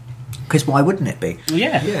 Because why wouldn't it be?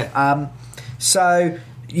 Yeah. Yeah. So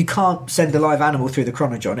you can't send a live animal through the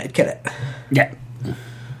chronogon, it'd kill it. Yeah.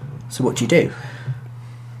 So what do?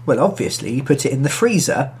 Well, obviously you put it in the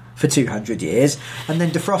freezer for 200 years and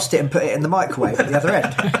then defrost it and put it in the microwave at the other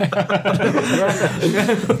end.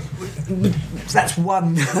 So that's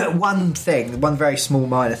one thing, one very small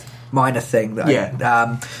minor thing that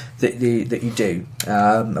that you do.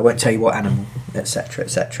 I won't tell you what animal, etc.,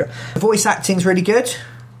 etc. The voice acting's really good.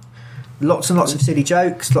 Lots and lots of silly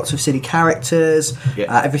jokes, lots of silly characters.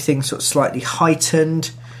 Yeah. Everything's sort of slightly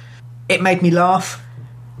heightened. It made me laugh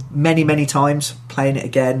many, many times playing it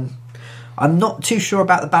again. I'm not too sure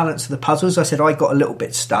about the balance of the puzzles. I said I got a little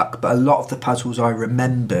bit stuck, but a lot of the puzzles I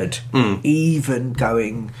remembered, even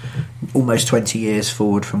going almost 20 years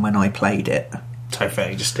forward from when I played it. So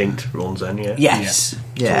fairly distinct ones then, yeah. Yes.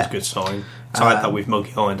 It's always a good sign. So I had that with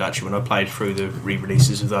Monkey Island, actually, when I played through the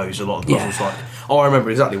re-releases of those. A lot of the puzzles I remember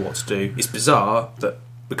exactly what to do. It's bizarre that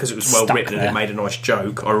because it was well Stuck written and there. it made a nice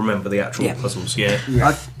joke, I remember the actual puzzles,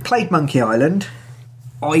 I've played Monkey Island.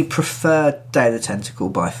 I prefer Day of the Tentacle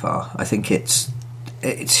by far. I think its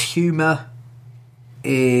humour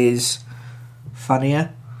is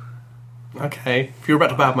funnier. Okay. If you're about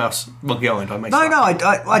to badmouth Monkey Island, I may No, I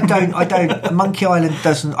don't. I don't. Monkey Island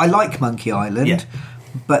doesn't. I like Monkey Island,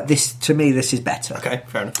 but this is better. Okay,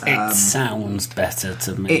 fair enough. It sounds better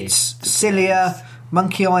to me. It's sillier.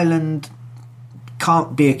 Monkey Island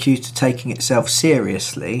can't be accused of taking itself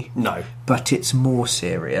seriously, No. but it's more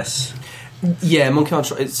serious. Yeah, Monkey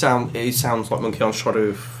Island. It sounds like Monkey Island trying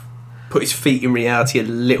to put his feet in reality a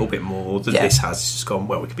little bit more than this has. It's just gone,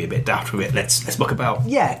 well, we could be a bit daft with it. Let's muck about.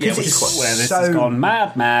 Yeah, because which is it's quite- Where this so has gone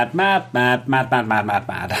mad.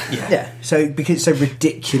 yeah. So because it's so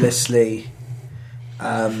ridiculously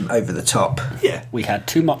over the top. Yeah. We had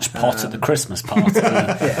too much pot at the Christmas party.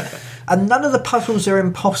 And none of the puzzles are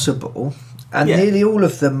impossible, and nearly all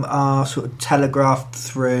of them are sort of telegraphed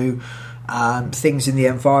through things in the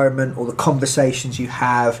environment, or the conversations you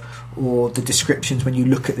have, or the descriptions when you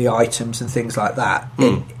look at the items and things like that.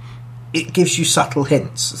 It gives you subtle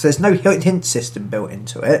hints. So there's no hint system built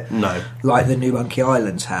into it, No. like the new Monkey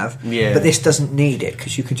Islands have. Yeah. But this doesn't need it,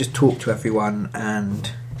 because you can just talk to everyone and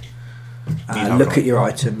have look right. at your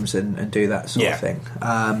items and do that sort Yeah. of thing,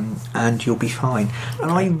 and you'll be fine.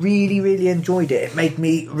 And I really, really enjoyed it. It made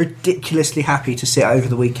me ridiculously happy to sit over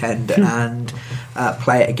the weekend and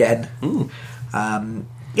play it again. And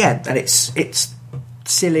it's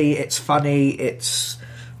silly, it's funny, it's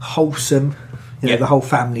wholesome. You know, Yeah. the whole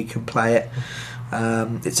family can play it.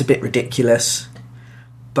 It's a bit ridiculous,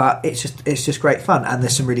 but it's just great fun. And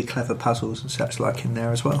there's some really clever puzzles and such like in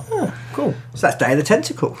there as well. Oh, cool. So that's Day of the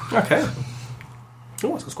Tentacle. Okay.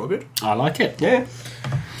 Oh, that's quite good. I like it. Yeah.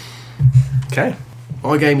 Okay.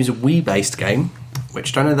 My game is a Wii-based game,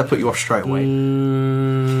 which don't know that put you off straight away.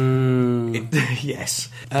 Yes.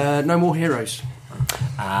 No More Heroes.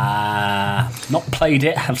 Not played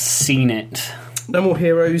it, have seen it. No More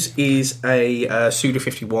Heroes is a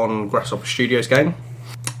Suda51 Grasshopper Studios game.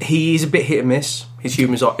 He is a bit hit and miss. His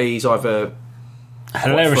humour's he's either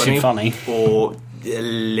Hilariously funny. or a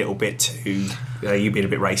little bit too you being a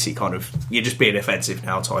bit racy, kind of you're just being offensive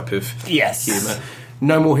now type of Yes. humour.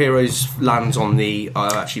 No More Heroes lands on the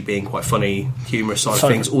actually being quite funny, humorous side of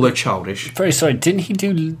things, although childish. Very sorry, didn't he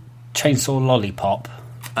do Chainsaw Lollipop?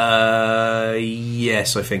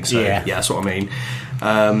 Yes, I think so. Yeah. Yeah, that's what I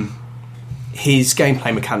mean. His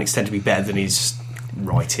gameplay mechanics tend to be better than his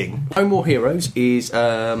writing. No More Heroes is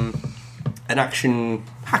an action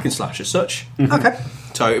hack and slash as such. Okay.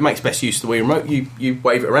 So it makes best use of the Wii remote. You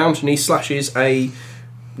wave it around and he slashes a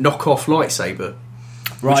knockoff lightsaber.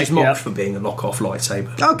 Right, which is mocked yeah. for being a knockoff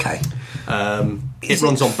lightsaber. Okay. It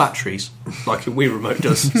runs on batteries, like a Wii remote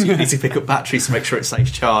does. So you need to pick up batteries to make sure it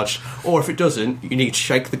stays charged. Or if it doesn't, you need to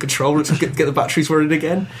shake the controller to get the batteries running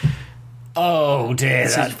again. Oh dear.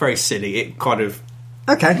 It's very silly. It kind of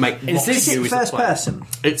Okay. mocks Is you it as the first player. person?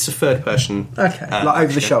 It's a third person. Okay. Like over the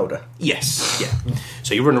action. shoulder. Yes, yeah.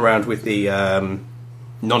 So you run around with the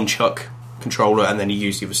nunchuck controller, and then you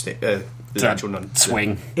use the other stick, the actual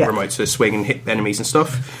swing. Yeah. remote to swing and hit enemies and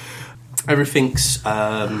stuff. Everything's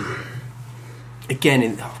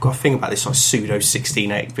again. I've got a thing about this like pseudo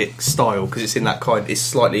 16-8-bit style because it's in that kind. It's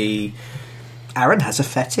slightly. Aaron has a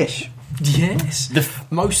fetish. Yes.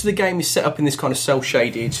 Most of the game is set up in this kind of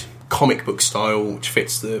cel-shaded comic book style, which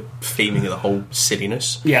fits the theming of the whole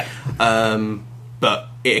silliness. Yeah. But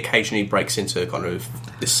it occasionally breaks into kind of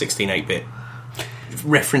this 16-8-bit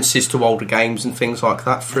references to older games and things like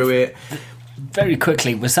that through it. Very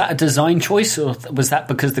quickly, was that a design choice, or was that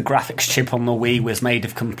because the graphics chip on the Wii was made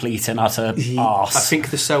of complete and utter arse? I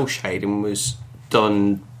think the cell shading was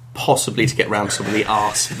done possibly to get around some of the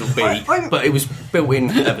arse of the Wii, but it was built in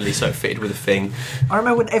heavily so it fitted with the thing. I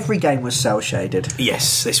remember when every game was cel shaded.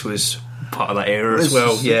 Yes, this was part of that era as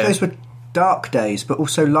well. Yeah. Those were dark days, but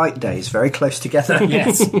also light days, very close together.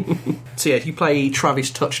 Yes. So yeah, you play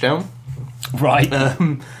Travis Touchdown. Right.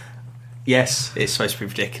 Yes, it's supposed to be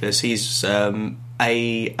ridiculous. He's a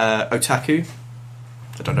otaku.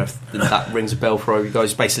 I don't know if that rings a bell for you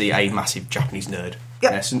guys. Basically, a massive Japanese nerd.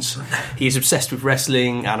 Yep. In essence, he is obsessed with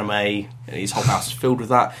wrestling, anime, and his whole house is filled with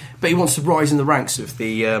that. But he wants to rise in the ranks of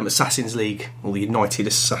the Assassin's League, or the United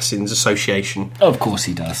Assassins Association. Of course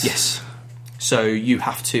he does. Yes. So you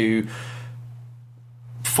have to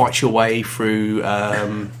fight your way through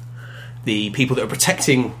the people that are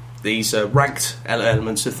protecting these ranked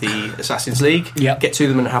elements of the Assassin's League. Yep. Get to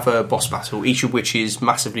them and have a boss battle, each of which is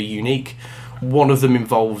massively unique. One of them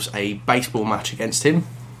involves a baseball match against him.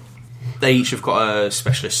 They each have got a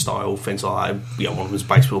specialist style, things like that. You know, one of them's a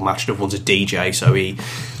baseball match, another one's a DJ, so he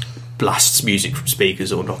blasts music from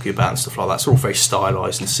speakers or knock you about and stuff like that. It's all very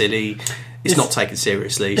stylised and silly. It's not taken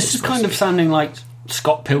seriously. This is kind of sounding like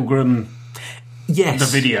Scott Pilgrim, yes, the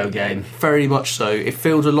video game. very much so. It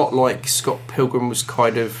feels a lot like Scott Pilgrim was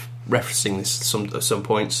kind of referencing this at some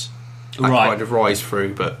points. That Right. kind of rise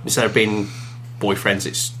through, but instead of being boyfriends,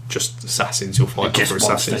 it's just assassins. You'll fight Just other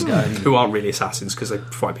monsters assassins going. who aren't really assassins because they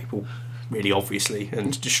fight people really obviously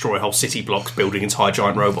and destroy whole city blocks, building entire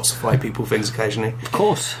giant robots to fight people things occasionally. Of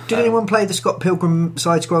course. Did anyone play the Scott Pilgrim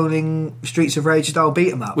side-scrolling Streets of Rage style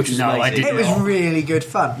beat 'em up? Which is No, I amazing. didn't. It was really good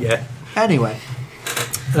fun. Yeah. Anyway,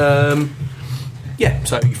 Yeah,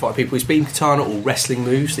 so you fight people with speed katana or wrestling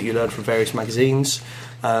moves that you learn from various magazines.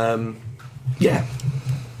 Yeah,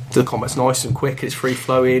 the combat's nice and quick. It's free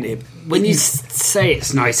flowing. When you say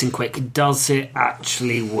it's nice and quick, does it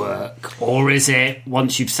actually work, or is it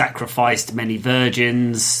once you've sacrificed many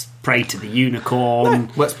virgins, prayed to the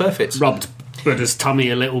unicorn, works perfect. rubbed Buddha's tummy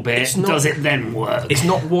a little bit, It's not- does it then work? It's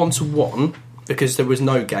not 1-to-1 because there was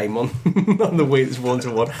no game on on the Wii that's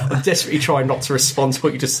 1-to-1. I'm desperately trying not to respond to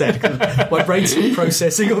what you just said because my brain's still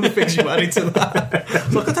processing all the things you added to that.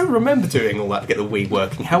 It's like I don't remember doing all that to get the Wii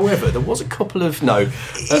working. However, there was a couple of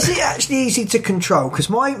Is it actually easy to control? Because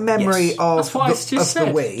my memory Yes. of, That's what I the, just of the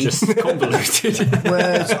said. Wii Just convoluted.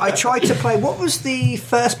 was I tried to play. What was the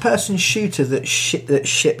first-person shooter that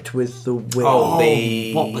shipped with the Wii?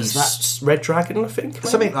 the what was that? Red Dragon, I think. maybe?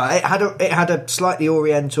 Something like it had a slightly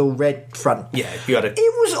oriental red front. Yeah, you had a. It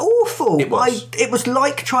was awful. It was. It was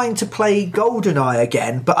like trying to play GoldenEye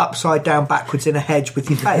again, but upside down, backwards in a hedge with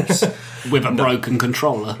your face. With a broken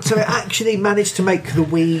controller. So it actually managed to make the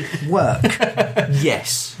Wii work.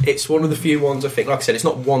 Yes, it's one of the few ones I think. Like I said, it's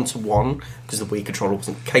not 1-to-1 because the Wii controller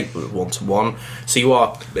wasn't capable of 1-to-1. So you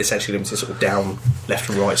are essentially limited to sort of down, left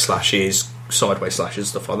and right slashes, sideways slashes,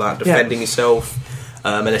 stuff like that. Defending yourself,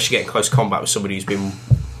 unless you get in close combat with somebody who's been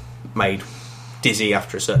made dizzy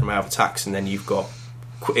after a certain amount of attacks, and then you've got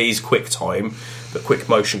it is quick time, but quick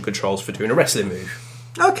motion controls for doing a wrestling move.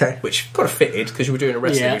 Okay. Which kind of fitted because you were doing a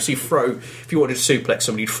wrestling Yeah. move. So you throw, if you wanted to suplex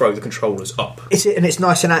somebody, you'd throw the controllers up. Is it? And it's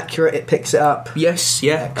nice and accurate. It picks it up. Yes,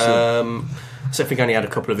 yeah. Excellent. So I think I only had a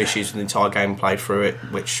couple of issues with the entire game played through it,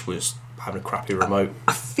 which was having a crappy remote.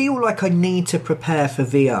 I feel like I need to prepare for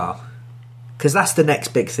VR because that's the next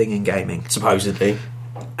big thing in gaming. Supposedly.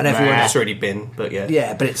 And everyone, It's already been, but yeah.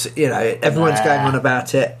 yeah, but it's everyone's Nah. going on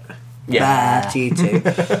about it. Yeah. Bah, to you too.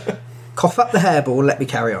 Cough up the hairball. Let me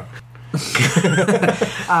carry on.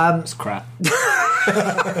 It's crap.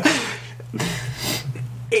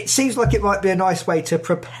 It seems like it might be a nice way to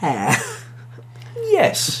prepare.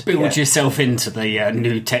 Yes. Build yeah. yourself into the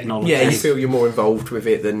new technology. Yeah, you feel you're more involved with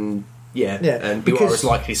it than... Yeah, Yeah, and you are because- as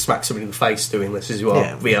likely to smack somebody in the face doing this as you are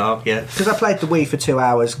Yeah. VR, yeah. Because I played the Wii for 2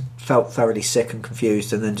 hours, felt thoroughly sick and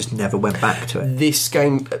confused, and then just never went back to it. This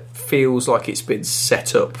game feels like it's been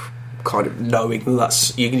set up kind of knowing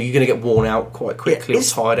that you're going to get worn out quite quickly or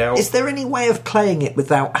tired out. Is there any way of playing it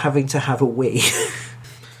without having to have a Wii?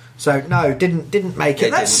 So no, didn't make it.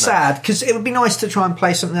 It That's didn't, sad because it would be nice to try and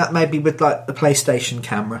play something that maybe with like the PlayStation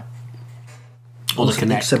camera Or the something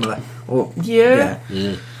Kinect. similar. Or Yeah.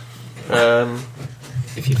 Yeah. Um,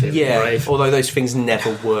 If you feel yeah, brave. although those things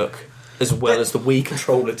never work as well as the Wii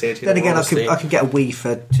controller did. in then all again, honesty. I could get a Wii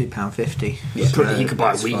for £2.50. You could buy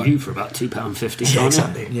a That's Wii fine. U for about £2.50. Yeah, can't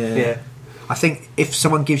exactly. Yeah. Yeah. I think if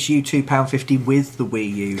someone gives you £2.50 with the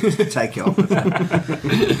Wii U, just take it off of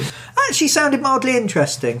them. Actually sounded mildly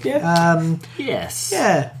interesting. Yeah. you? Yes.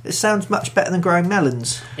 Yeah, it sounds much better than growing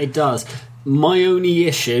melons. It does. My only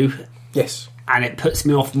issue, Yes. and it puts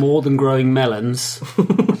me off more than growing melons,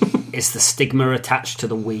 is the stigma attached to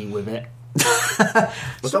the Wii with it.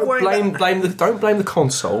 Stop worrying about- Don't blame the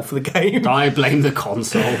console for the game. I blame the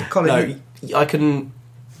console. Colin, No, I can.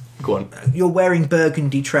 Go on. you're wearing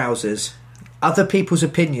burgundy trousers. Other people's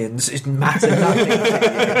opinions is matter nothing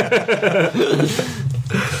to you.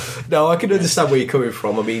 No, I can understand where you're coming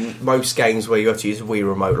from. I mean, most games where you have to use a Wii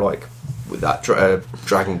remote, like with that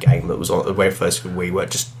Dragon game that was on the very first Wii, where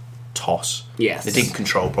it just toss. Yes. It didn't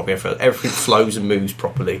control properly. Everything flows and moves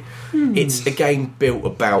properly. It's a game built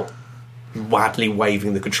about wildly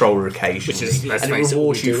waving the controller occasionally, Which is, let's and it face it,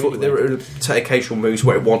 rewards what we you do for anyway. there are occasional moves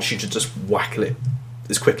where it wants you to just whackle it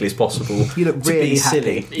as quickly as possible. You look to really be happy.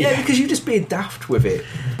 silly. Yeah, because you're just being daft with it.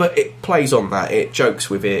 But it plays on that. It jokes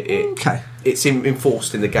with it. Okay. It's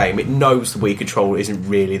enforced in the game. It knows the Wii controller isn't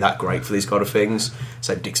really that great for these kind of things,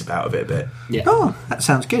 so it dicks about a bit. Yeah. Oh, that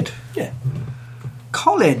sounds good. Yeah.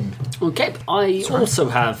 Colin, Okay, I also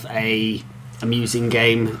have a amusing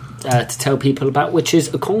game to tell people about, which is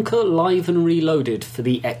Conker Live and Reloaded for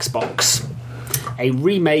the Xbox. A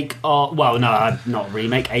remake, not a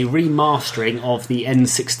remake, a remastering of the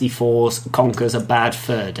N64's Conker's A Bad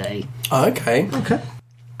Fur Day. Oh, okay. okay.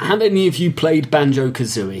 Have any of you played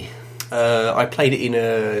Banjo-Kazooie? I played it in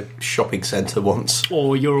a shopping centre once.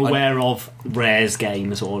 Or you're aware of Rare's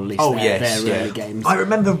games, or at least Oh, their yes, early yeah. games? I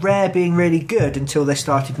remember Rare being really good until they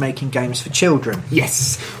started making games for children.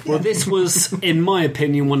 Yes. Well, this was, in my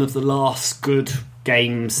opinion, one of the last good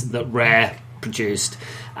games that Rare produced.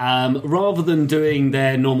 Rather than doing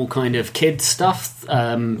their normal kind of kid stuff,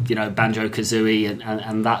 Banjo-Kazooie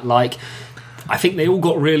and that like, I think they all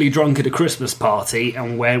got really drunk at a Christmas party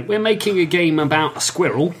and we're making a game about a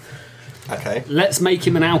squirrel. Okay. Let's make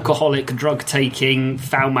him an alcoholic, drug-taking,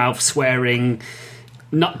 foul-mouth swearing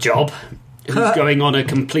nut job who's going on a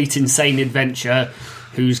complete insane adventure,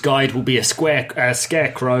 whose guide will be a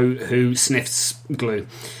scarecrow who sniffs glue.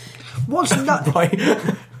 Was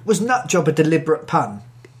nut job a deliberate pun?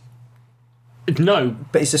 No.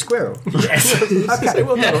 But it's a squirrel. Yes. Okay. I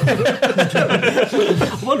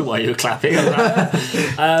wonder why you were clapping at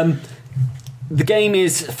that. The game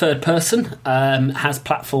is third person, has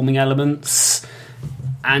platforming elements,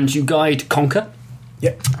 and you guide Conker.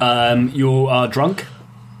 Yep. You are drunk,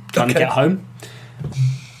 trying to get home,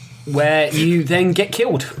 where you then get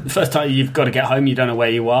killed. The first time you've got to get home, you don't know where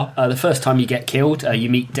you are. The first time you get killed, you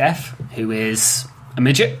meet Death, who is a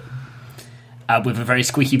midget with a very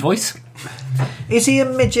squeaky voice. Is he a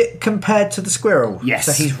midget compared to the squirrel? Yes.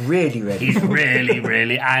 So he's really, He's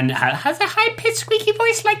really, and has a high-pitched squeaky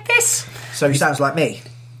voice like this. So he sounds like me.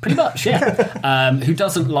 Pretty much, yeah. Who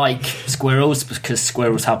doesn't like squirrels, because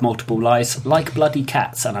squirrels have multiple lives, like bloody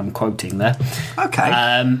cats, and I'm quoting there.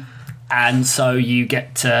 Okay. And so you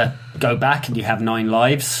get to go back and you have 9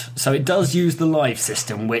 lives. So it does use the life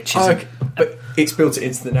system, which is... but it's built it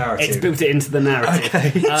into the narrative. It's built it into the narrative.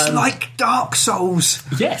 Okay. It's like Dark Souls.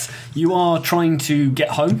 Yes, you are trying to get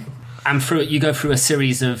home, and through it you go through a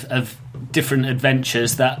series of different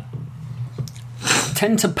adventures that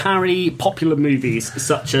tend to parry popular movies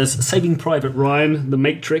such as Saving Private Ryan, The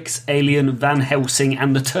Matrix, Alien, Van Helsing,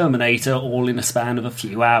 and The Terminator, all in a span of a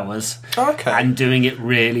few hours. Okay. And doing it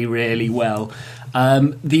really, really well.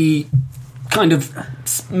 The kind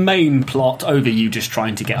of main plot over you just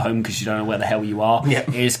trying to get home because you don't know where the hell you are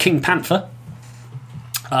is King Panther.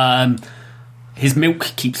 His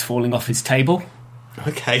milk keeps falling off his table.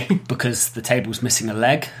 Okay. Because the table's missing a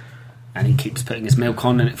leg, and he keeps putting his milk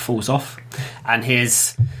on and it falls off. And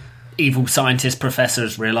his evil scientist professor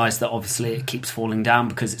has realised that obviously it keeps falling down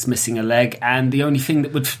because it's missing a leg, and the only thing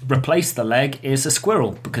that would replace the leg is a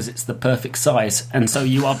squirrel because it's the perfect size. And so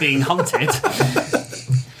you are being hunted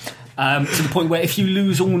to the point where if you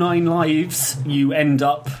lose all 9 lives, you end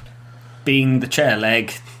up being the chair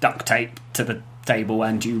leg duct taped to the table,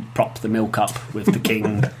 and you prop the milk up with the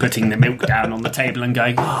king putting the milk down on the table and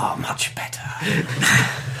going, "Oh, much better."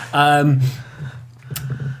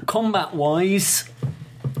 Combat-wise,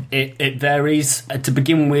 it varies. To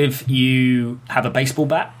begin with, you have a baseball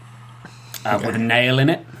bat with a nail in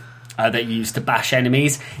it that you use to bash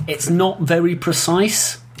enemies. It's not very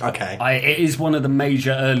precise. Okay. It is one of the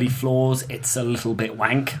major early flaws. It's a little bit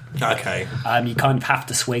wank. Okay. You kind of have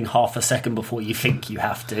to swing half a second before you think you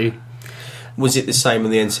have to. Was it the same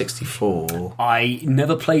on the N64? I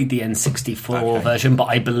never played the N64 version, but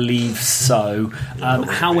I believe so.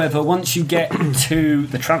 However, once you get to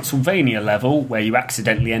the Transylvania level, where you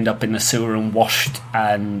accidentally end up in the sewer and washed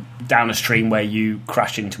and down a stream where you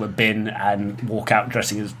crash into a bin and walk out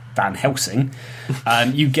dressing as Van Helsing,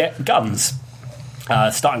 you get guns.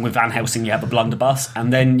 Starting with Van Helsing, you have a blunderbuss,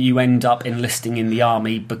 and then you end up enlisting in the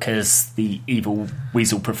army because the evil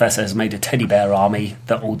weasel professor has made a teddy bear army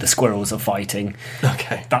that all the squirrels are fighting.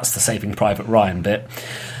 Okay. That's the Saving Private Ryan bit.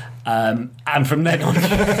 And from then on...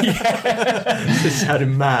 This sounded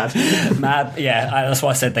mad. Mad, yeah. That's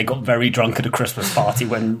why I said they got very drunk at a Christmas party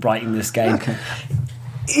when writing this game. Okay.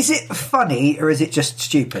 Is it funny, or is it just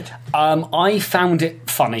stupid? I found it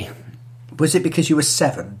funny. Was it because you were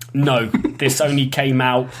 7? No, this only came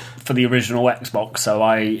out for the original Xbox,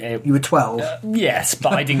 so you were 12? Yes,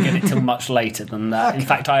 but I didn't get it till much later than that. Okay. In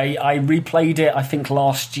fact, I replayed it, I think,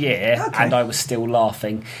 last year, and I was still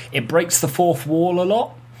laughing. It breaks the fourth wall a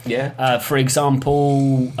lot. Yeah. For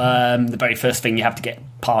example, the very first thing you have to get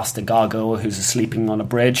past a gargoyle who's sleeping on a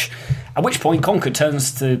bridge, at which point Conker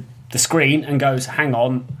turns to the screen and goes, "Hang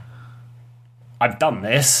on, I've done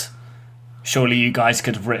this. Surely you guys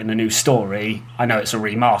could have written a new story. I know it's a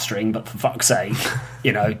remastering, but for fuck's sake,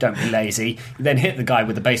 don't be lazy." You then hit the guy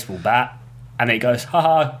with the baseball bat, and it goes,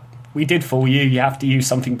 "Haha, we did fool you. You have to use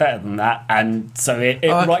something better than that." And so it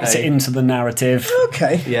writes it into the narrative.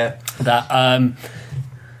 Okay. Yeah. That,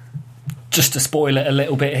 just to spoil it a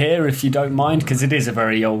little bit here, if you don't mind, because it is a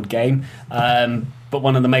very old game. But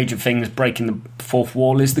one of the major things breaking the fourth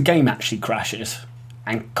wall is the game actually crashes.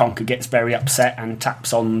 And Conker gets very upset and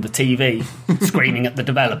taps on the TV, screaming at the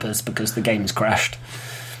developers because the game's crashed.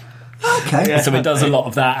 Okay. Yeah, so it does a lot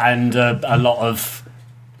of that and a lot of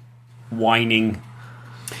whining.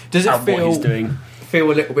 Does it what he's doing. Feel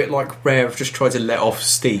a little bit like Rare have just tried to let off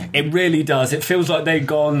steam? It really does. It feels like they've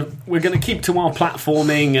gone, we're going to keep to our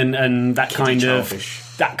platforming and that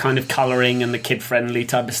kind of colouring and the kid-friendly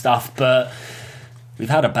type of stuff, but we've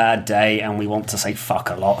had a bad day and we want to say fuck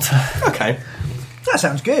a lot. Okay. That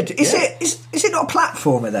sounds good. Is it not a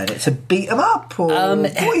platformer then? It's a beat 'em up, or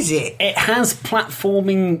what is it? It has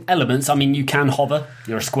platforming elements. I mean, you can hover.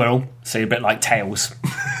 You're a squirrel, so you're a bit like Tails,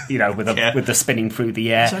 with the spinning through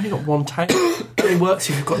the air. It's only got one tail. It only works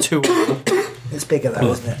if you've got two. It's bigger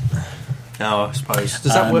though, isn't it? No, I suppose.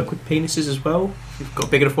 Does that work with penises as well? You've got a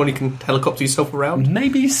big enough one, you can helicopter yourself around?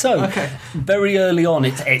 Maybe so. Okay. Very early on,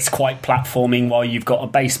 it's quite platforming while you've got a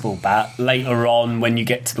baseball bat. Later on, when you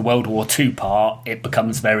get to the World War II part, it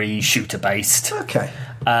becomes very shooter-based. Okay.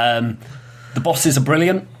 The bosses are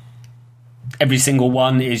brilliant. Every single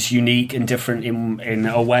one is unique and different in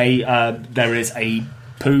a way. There is a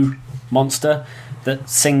poo monster that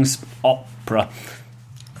sings opera.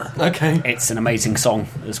 Okay. It's an amazing song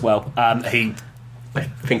as well. I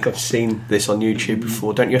think I've seen this on YouTube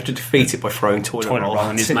before. Don't you have to defeat it by throwing toilet roll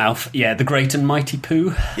in his mouth? Yeah, the Great and Mighty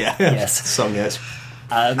Pooh. Yeah. Yes. Song, yes.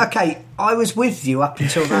 Okay, I was with you up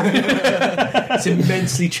until that. It's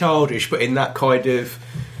immensely childish, but in that kind of...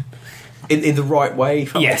 In the right way,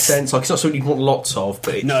 if that makes sense. Like, it's not something you want lots of,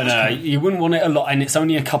 but it's... No, you wouldn't want it a lot, and it's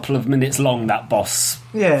only a couple of minutes long, that boss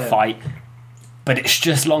fight. But it's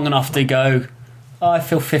just long enough to go, I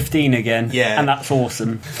feel 15 again. Yeah. And that's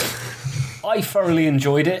awesome. I thoroughly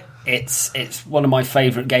enjoyed it. It's one of my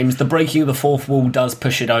favourite games. The breaking of the fourth wall does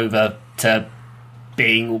push it over to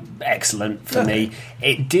being excellent for me.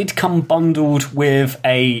 It did come bundled with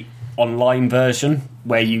a online version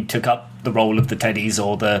where you took up the role of the teddies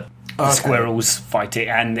or the squirrels fighting,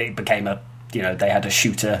 and it became they had a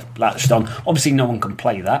shooter latched on. Obviously no one can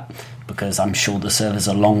play that because I'm sure the servers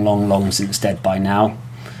are long since dead by now.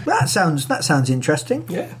 That sounds interesting.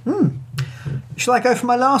 Yeah. Shall I go for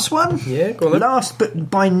my last one? Yeah, go on then. Last but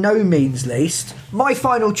by no means least, my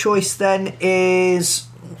final choice then is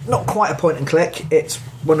not quite a point and click. It's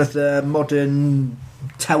one of the modern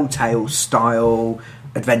Telltale style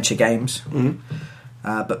adventure games,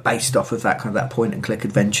 but based off of that kind of that point and click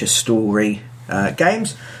adventure story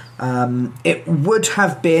games. It would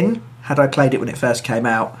have been, had I played it when it first came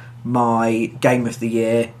out, my game of the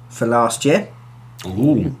year for last year.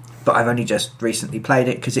 Ooh. But I've only just recently played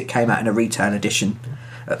it because it came out in a retail edition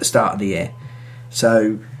at the start of the year.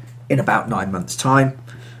 So in about 9 months' time,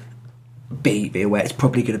 be aware it's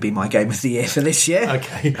probably going to be my game of the year for this year.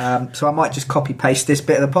 Okay. So I might just copy-paste this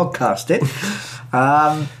bit of the podcast in.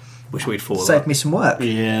 Wish we'd follow Save that. me some work.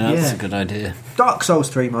 Yeah, that's a good idea. Dark Souls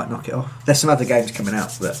 3 might knock it off. There's some other games coming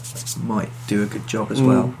out that might do a good job as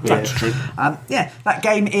well. That's true. That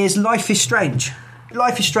game is Life is Strange.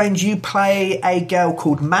 Life is Strange, you play a girl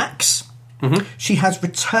called Max. Mm-hmm. She has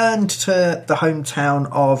returned to the hometown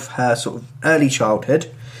of her sort of early childhood.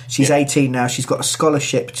 She's 18 now. She's got a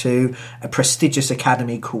scholarship to a prestigious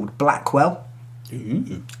academy called Blackwell,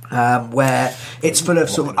 where it's full of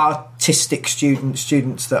sort of artistic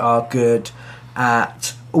students that are good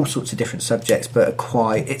at all sorts of different subjects, but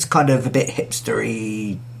it's kind of a bit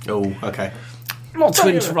hipstery. Oh, okay. Not to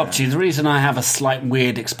interrupt you, the reason I have a slight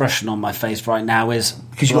weird expression on my face right now is...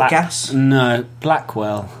 Because you've got gas? No,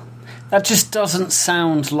 Blackwell. That just doesn't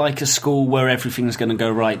sound like a school where everything's going to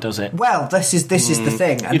go right, does it? Well, this is the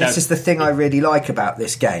thing, and this is the thing I really like about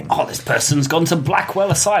this game. Oh, this person's gone to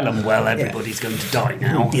Blackwell Asylum. Well, everybody's going to die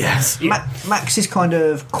now. Yes. Max is kind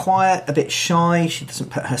of quiet, a bit shy. She doesn't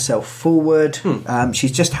put herself forward.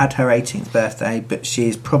 She's just had her 18th birthday, but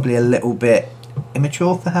she's probably a little bit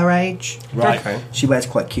immature for her age. Right. Okay. She wears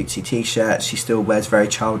quite cutesy t-shirts. She still wears very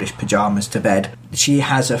childish pyjamas to bed. She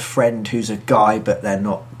has a friend who's a guy, but they're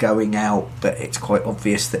not going out, but it's quite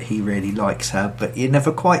obvious that he really likes her, but you're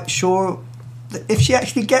never quite sure if she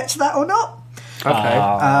actually gets that or not.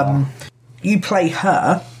 Okay. You play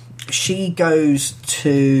her. She goes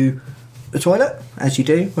to the toilet, as you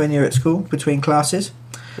do when you're at school, between classes.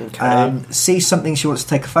 Okay. Sees something she wants to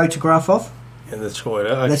take a photograph of. In the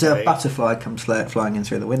toilet, okay. There's a butterfly comes flying in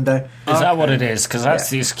through the window. Is that what it is? Because that's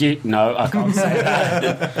the excuse... No, I can't say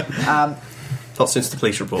that. Not since the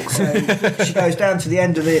police report. So she goes down to the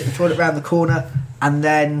end of the toilet, round the corner, and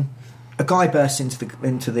then a guy bursts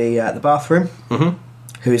into the bathroom,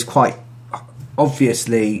 who is quite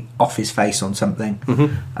obviously off his face on something,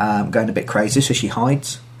 going a bit crazy. So she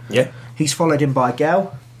hides. Yeah. He's followed in by a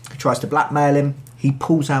girl who tries to blackmail him. He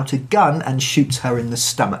pulls out a gun and shoots her in the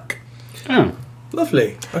stomach. Oh.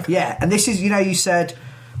 Lovely. Okay. Yeah, and this is, you said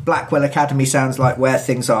Blackwell Academy sounds like where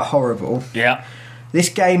things are horrible. Yeah. This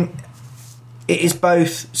game, it is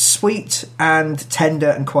both sweet and tender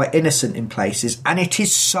and quite innocent in places, and it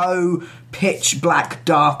is so pitch black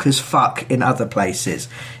dark as fuck in other places.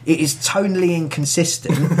 It is tonally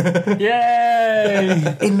inconsistent.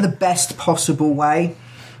 Yay! In the best possible way,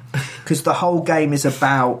 because the whole game is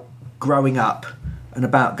about growing up and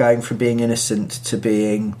about going from being innocent to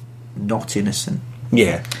being not innocent.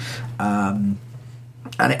 Yeah. And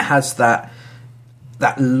it has that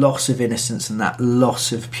loss of innocence and that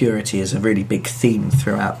loss of purity as a really big theme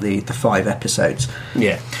throughout the 5 episodes.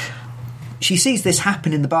 Yeah. She sees this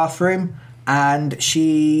happen in the bathroom, and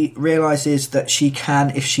she realises that she can,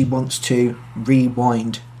 if she wants to,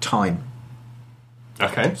 rewind time.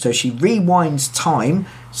 Okay. So she rewinds time,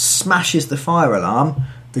 smashes the fire alarm,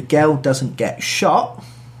 the girl doesn't get shot,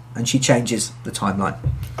 and she changes the timeline.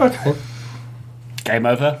 Okay. Game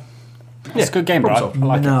over. It's a good game, Brian. I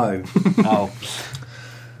like No. it. Oh.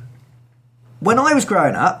 When I was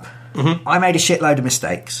growing up, I made a shitload of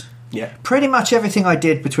mistakes. Yeah. Pretty much everything I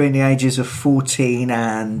did between the ages of 14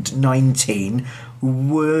 and 19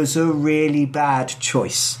 was a really bad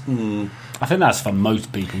choice. I think that's for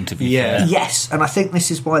most people, to be Yeah. fair. Yes, and I think this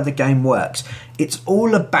is why the game works. It's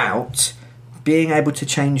all about being able to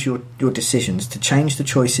change your decisions, to change the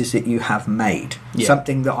choices that you have made. Yeah.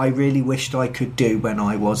 Something that I really wished I could do when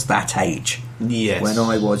I was that age, Yes. when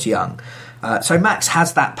I was young. So Max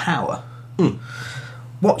has that power.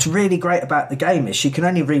 What's really great about the game is she can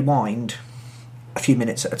only rewind a few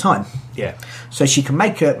minutes at a time. Yeah. So she can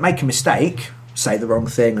make a mistake, say the wrong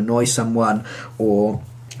thing, annoy someone, or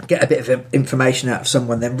get a bit of information out of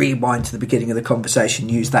someone, then rewind to the beginning of the conversation,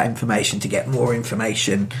 use that information to get more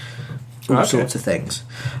information, all sorts of things.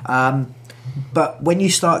 But when you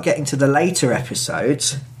start getting to the later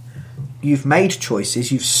episodes, you've made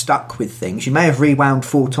choices, you've stuck with things. You may have rewound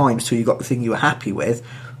 4 times till you got the thing you were happy with,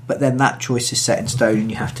 but then that choice is set in stone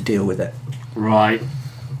and you have to deal with it. Right.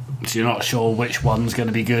 So you're not sure which one's going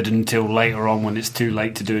to be good until later on when it's too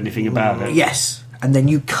late to do anything about it. Yes, and then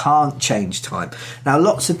you can't change time. Now,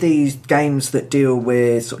 lots of these games that deal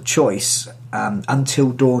with sort of choice,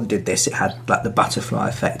 Until Dawn did this. It had like the butterfly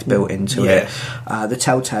effect built into it. The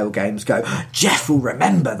Telltale games go, Jeff will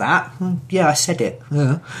remember that. Yeah, I said it.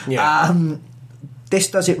 Yeah. This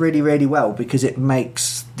does it really, really well because it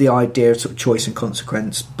makes the idea of sort of choice and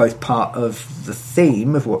consequence both part of the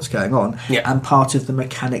theme of what's going on and part of the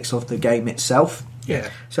mechanics of the game itself. Yeah.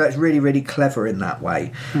 So it's really, really clever in that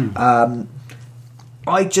way.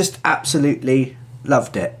 I just absolutely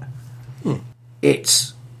loved it.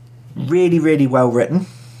 It's really, really well written.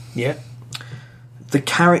 Yeah. The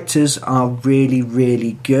characters are really,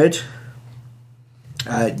 really good.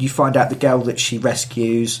 You find out the girl that she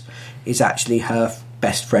rescues is actually her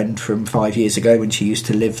best friend from 5 years ago when she used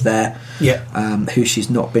to live there, who she's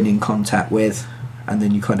not been in contact with, and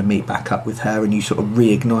then you kind of meet back up with her and you sort of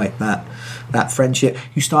reignite that friendship.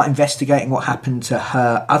 You start investigating what happened to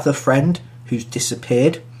her other friend who's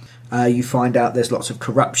disappeared. You find out there's lots of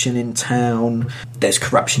corruption in town, there's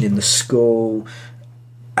corruption in the school,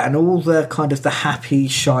 and all the kind of the happy,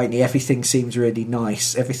 shiny, everything seems really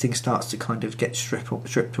nice. Everything starts to kind of get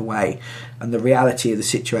stripped away, and the reality of the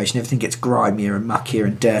situation, everything gets grimier and muckier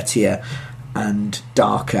and dirtier and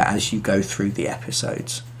darker as you go through the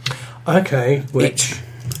episodes. Okay, which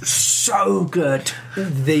It's so good.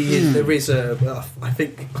 there is I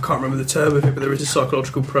think I can't remember the term of it, but there is a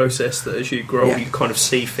psychological process that as you grow, you kind of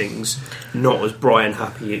see things not as Brian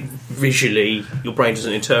happy. Visually, your brain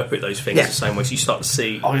doesn't interpret those things the same way, so you start to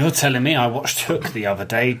see. Oh, you're telling me I watched Hook the other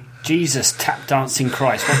day? Jesus, tap dancing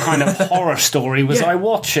Christ! What kind of horror story was I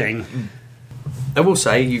watching? I will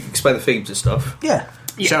say you've explained the themes and stuff. Yeah.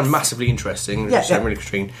 You sound massively interesting. Yeah, You sound really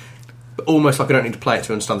interesting, but almost like I don't need to play it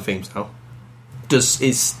to understand the themes now. Does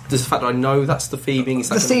the fact that I know that's the theming? Is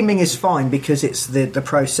that the theming is fine because it's the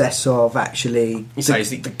process of actually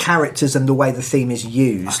the characters and the way the theme is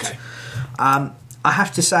used. Okay. I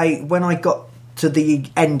have to say, when I got to the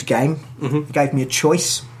end game, it gave me a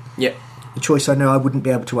choice. Yeah. A choice I know I wouldn't be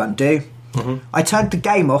able to undo. I turned the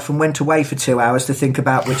game off and went away for 2 hours to think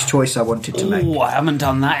about which choice I wanted to make. Oh, I haven't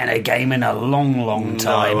done that in a game in a long, long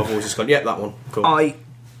time. No, I've always just gone, that one. Cool. I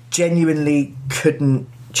genuinely couldn't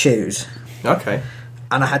choose. Okay.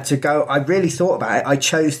 And I had to go. I really thought about it. I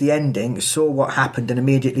chose the ending, saw what happened, and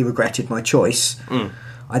immediately regretted my choice.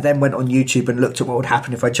 I then went on YouTube and looked at what would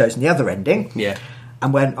happen if I'd chosen the other ending. Yeah.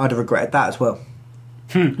 And went, I'd have regretted that as well.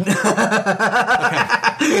 Okay.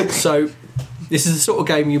 So, this is the sort of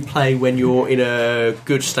game you play when you're in a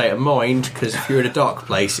good state of mind, because if you're in a dark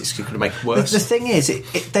place, it's going to make it worse. The thing is,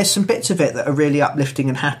 there's some bits of it that are really uplifting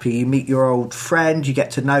and happy. You meet your old friend, you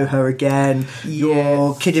get to know her again,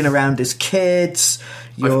 you're kidding around as kids,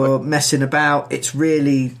 you're messing about. It's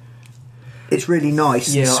really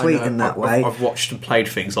nice and sweet in that way. I've watched and played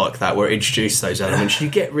things like that where it introduces those elements. You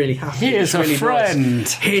get really happy. Here's really a friend.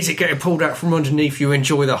 Nice. Here's it getting pulled out from underneath. You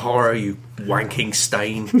enjoy the horror, you wanking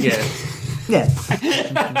stain. Yeah. Yeah.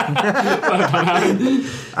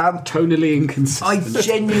 Tonally I inconsistent.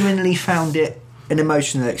 genuinely found it an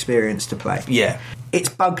emotional experience to play. Yeah. It's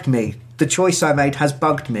bugged me. The choice I made has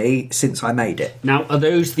bugged me since I made it. Now, are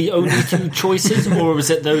those the only two choices, or is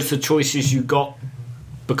it those the choices you got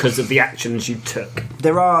because of the actions you took?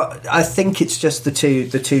 There are. I think it's just the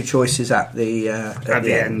two choices at the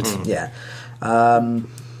end. Yeah.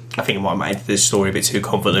 I think it might make this story a bit too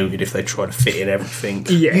convoluted if they try to fit in everything.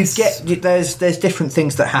 Yes. There's different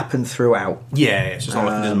things that happen throughout. Yeah, it's just like it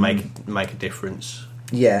doesn't make a difference.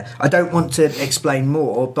 Yeah, I don't want to explain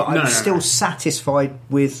more, but I No, was no, still no. satisfied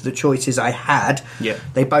with the choices I had. Yeah.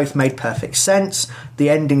 They both made perfect sense. The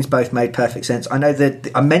endings both made perfect sense. I know that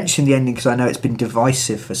I mentioned the ending because I know it's been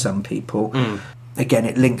divisive for some people. Again,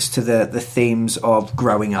 it links to the themes of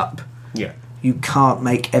growing up. Yeah. You can't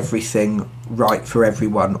make everything right for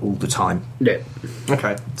everyone all the time. Yeah.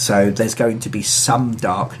 Okay. So there's going to be some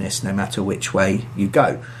darkness no matter which way you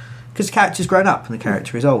go. Because the character's grown up and the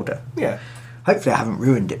character is older. Yeah. Hopefully I haven't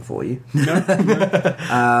ruined it for you. There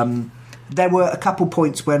were a couple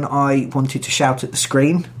points when I wanted to shout at the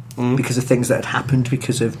screen because of things that had happened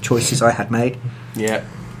because of choices I had made Yeah.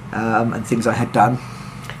 and things I had done.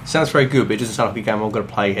 Sounds very good, but it doesn't sound like a game I'm going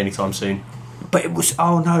to play anytime soon. But it was,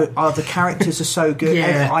 the characters are so good.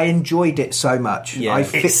 Yeah. I enjoyed it so much. Yeah. I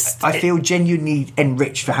feel genuinely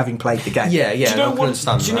enriched for having played the game. Yeah, Do you know I can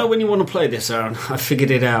understand Do you know when you want to play this, Aaron? I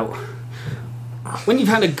figured it out. When you've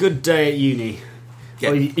had a good day at uni, Yeah.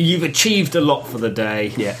 or you've achieved a lot for the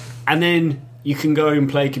day, Yeah. and then you can go and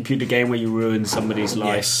play a computer game where you ruin somebody's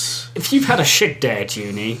life. Yes. If you've had a shit day at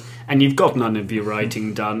uni and you've got none of your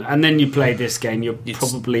writing done, and then you play this game, you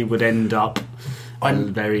probably would end up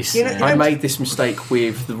very sad. I made this mistake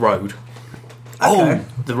with The Road. Okay.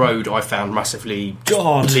 The Road I found massively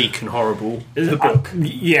God. bleak and horrible. The book.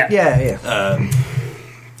 Yeah. Yeah.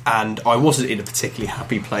 And I wasn't in a particularly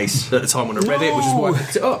happy place at the time when I read it, which is why I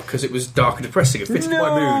picked it up, because it was dark and depressing. It fitted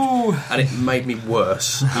my mood, and it made me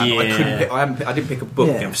worse. And I couldn't pick, I didn't pick a book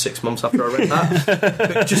again for 6 months after I read that,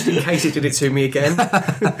 but just in case it did it to me again.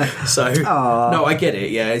 So, no, I get it.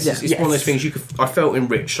 Yeah, it's one of those things. I felt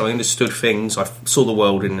enriched. I understood things. I saw the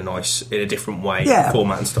world in a different way,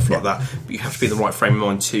 format and stuff like that. But you have to be in the right frame of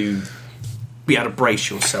mind to be able to brace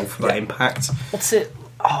yourself for that impact. What's it?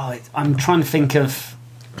 Oh, I'm trying to think of.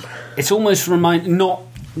 It's almost not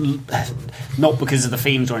because of the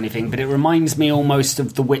themes or anything, but it reminds me almost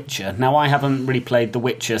of The Witcher. Now, I haven't really played The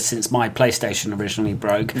Witcher since my PlayStation originally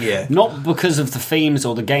broke. Yeah. Not because of the themes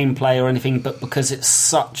or the gameplay or anything, but because it's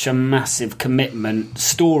such a massive commitment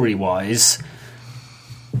story-wise.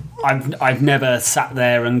 I've never sat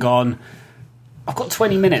there and gone, I've got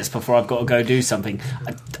 20 minutes before I've got to go do something.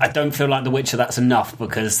 I don't feel like The Witcher that's enough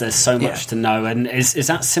because there's so much to know. And is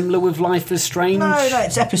that similar with Life is Strange? No,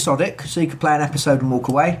 it's episodic, so you could play an episode and walk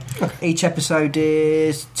away. Each episode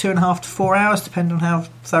is 2.5 to 4 hours, depending on how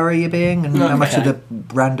thorough you're being and how much of the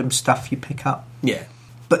random stuff you pick up. Yeah.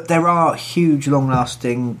 But there are huge,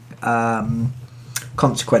 long-lasting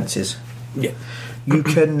consequences. Yeah. You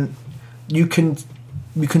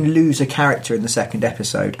can lose a character in the second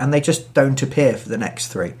episode, and they just don't appear for the next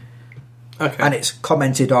 3. Okay. And it's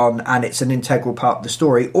commented on, and it's an integral part of the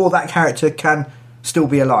story. Or that character can still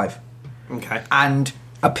be alive. Okay. And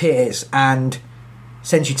appears and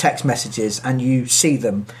sends you text messages, and you see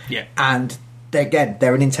them. Yeah. And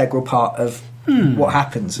they're an integral part of what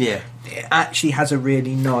happens. Yeah. It actually has a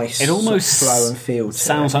really nice It almost sort of flow and feel to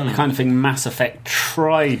sounds it. like the kind of thing Mass Effect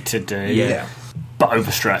tried to do, Yeah. but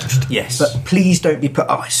overstretched. Yes. But please don't be put.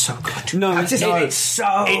 Oh, it's so good. No, it's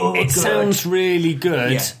so It good. sounds really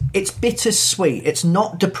good. Yeah. It's bittersweet. It's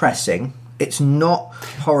not depressing. It's not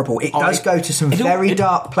horrible. It does go to some very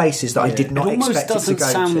dark places that I did not It almost expect it to doesn't go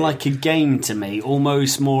sound to. like a game to me.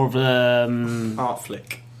 Almost more of a art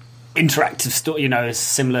flick. interactive story.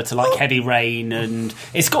 Similar to like Heavy Rain, and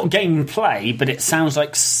it's got gameplay, but it sounds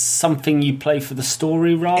like something you play for the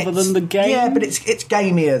story rather than the game. Yeah, but it's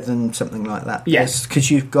gamier than something like that. Yes. Because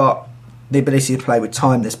you've got the ability to play with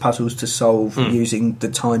time. There's puzzles to solve using the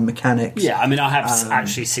time mechanics. Yeah, I mean, I have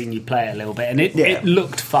actually seen you play it a little bit, and it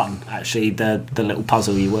looked fun. Actually, the little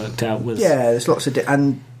puzzle you worked out was There's lots of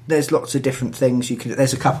and there's lots of different things you can.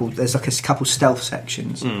 There's like a couple stealth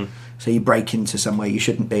sections. So you break into somewhere you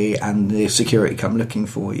shouldn't be, and the security come looking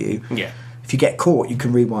for you. Yeah. If you get caught, you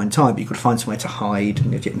can rewind time, but you've got to find somewhere to hide,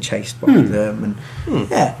 and you're getting chased by them. And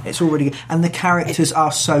it's all really good. And the characters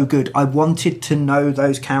are so good. I wanted to know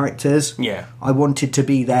those characters. Yeah. I wanted to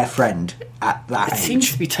be their friend at that It age.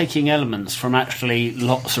 seems to be taking elements from actually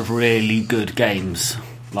lots of really good games,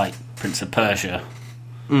 like Prince of Persia.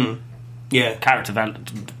 Yeah. Character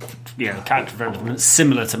character development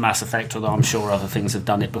similar to Mass Effect, although I'm sure other things have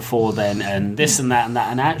done it before then, and this and that and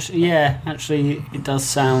that, and actually it does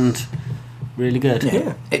sound really good.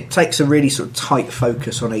 Yeah. It takes a really sort of tight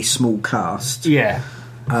focus on a small cast. Yeah.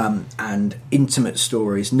 And intimate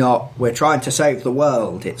stories. Not we're trying to save the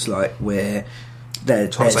world. It's like we're trying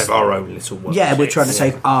to save our own little world. Yeah, we're trying to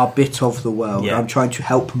save our bit of the world. Yeah. I'm trying to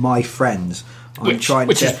help my friends. I'm trying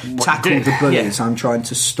to tackle the bullies. I'm trying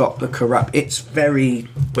to stop the corrupt. It's very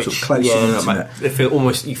sort of close and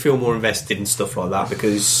intimate. You feel more invested in stuff like that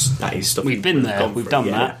because that is stuff we've been there. We've done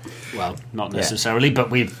that. Well, not necessarily, but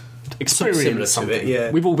we've experienced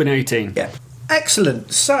something. We've all been 18. Yeah.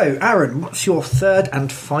 Excellent. So, Aaron, what's your third and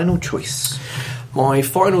final choice? My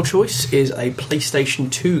final choice is a PlayStation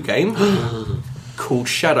 2 game called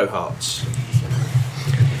Shadow Hearts.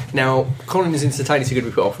 Now, Colin is instantaneously going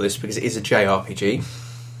to be put off with this because it is a JRPG,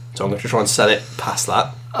 so I'm going to try and sell it past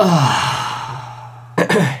that.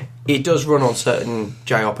 It does run on certain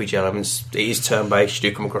JRPG elements. It is turn-based. You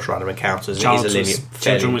do come across random encounters. It is a linear.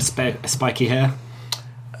 Children with spiky hair.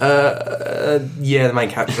 Yeah, the main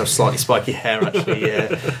character has slightly spiky hair, actually.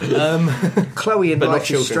 Yeah. Chloe in But not Life is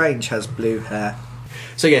children. Strange has blue hair.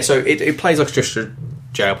 So yeah, so it plays like just a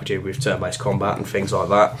JRPG with turn-based combat and things like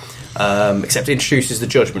that. Except it introduces the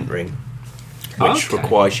Judgment Ring, which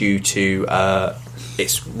requires you to.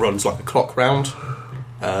 It runs like a clock round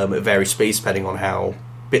at various speeds depending on how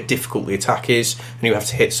bit difficult the attack is, and you have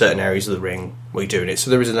to hit certain areas of the ring while you're doing it. So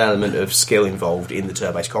there is an element of skill involved in the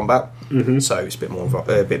turn-based combat. Mm-hmm. So it's a bit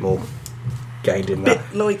more gained in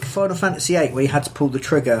that. Bit like Final Fantasy VIII, where you had to pull the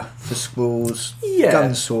trigger for Squall's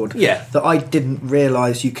gun sword. Yeah, that I didn't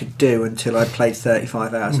realise you could do until I played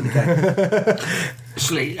 35 hours of the game.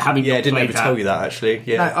 Actually, I didn't ever tell you that. Actually,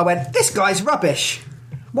 yeah. No, I went, this guy's rubbish.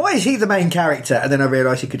 Why is he the main character? And then I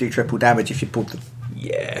realised you could do triple damage if you pulled the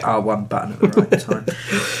R1 button at the right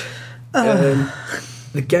time.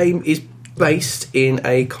 The game is based in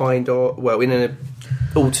a kind of in an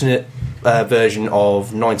alternate version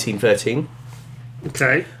of 1913.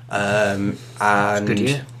 Okay. And good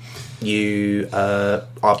year. You are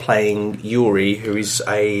playing Yuri, who is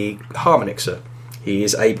a harmonixer. He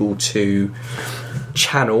is able to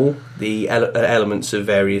channel the elements of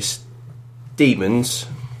various demons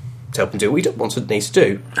to help him do what he needs to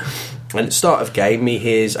do. And at the start of game, he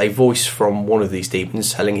hears a voice from one of these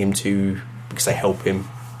demons telling him because they help him.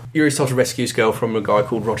 Yuri's told to rescue his girl from a guy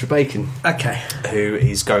called Roger Bacon. Okay. Who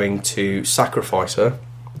is going to sacrifice her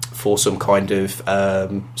for some kind of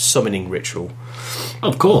summoning ritual.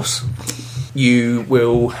 Of course. You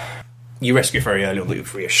rescue her very early on, you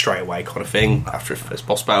free her straight away kind of thing, after a first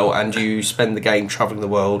boss battle, and you spend the game travelling the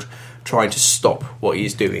world trying to stop what he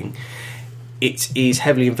is doing. It is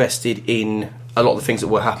heavily invested in a lot of the things that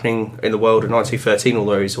were happening in the world in 1913,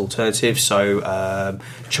 although it's alternative. So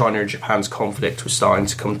China and Japan's conflict was starting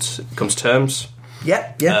to come to terms.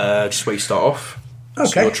 Yeah. Just where you start off. Okay.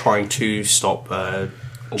 So you're trying to stop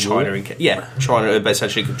China. China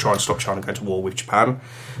essentially trying to stop China going to war with Japan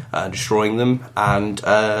and destroying them. And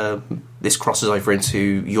this crosses over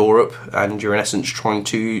into Europe, and you're in essence trying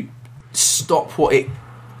to stop what it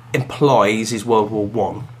implies is World War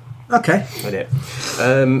One. Okay. With it.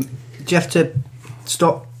 Do you have to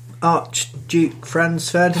stop Archduke Franz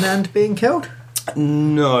Ferdinand being killed?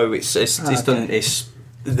 No, it's done.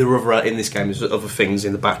 There are other in this game. There's other things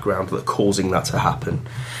in the background that are causing that to happen.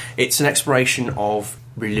 It's an exploration of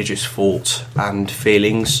religious thought and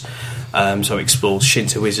feelings. So it explores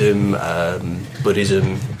Shintoism,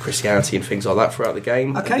 Buddhism, Christianity, and things like that throughout the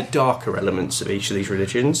game. Okay. And the darker elements of each of these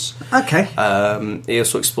religions. Okay. It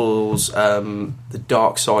also explores the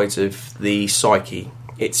dark sides of the psyche.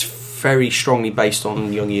 It's very strongly based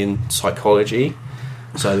on Jungian psychology.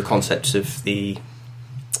 So the concepts of the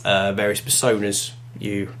various personas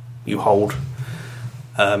you hold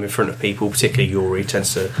in front of people, particularly Yuri,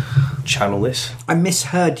 tends to channel this. I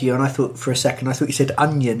misheard you, and I thought for a second you said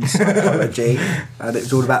onion psychology, and it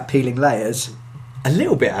was all about peeling layers. A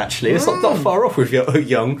little bit, actually. It's not far off with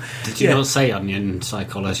Young. Did you not say onion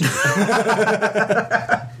psychology?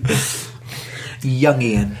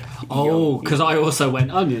 Jungian. Oh, because I also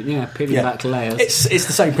went onion. Peeling back layers. It's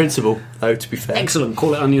the same principle, though. To be fair, excellent.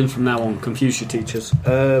 Call it onion from now on. Confuse your teachers.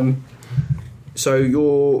 So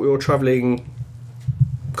you're travelling,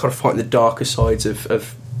 kind of fighting the darker sides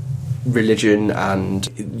of religion, and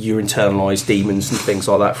you internalise demons and things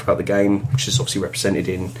like that throughout the game, which is obviously represented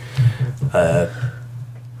in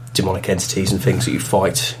demonic entities and things that you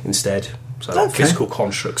fight instead. So physical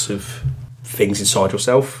constructs of things inside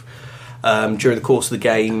yourself. During the course of the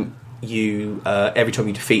game, you every time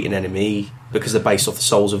you defeat an enemy, because they're based off the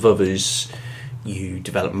souls of others, you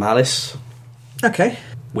develop malice. Okay.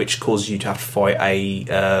 which causes you to have to fight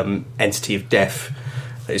a entity of death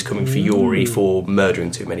that is coming for Yuri for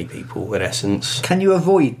murdering too many people, in essence. Can you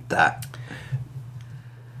avoid that?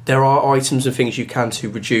 There are items and things you can to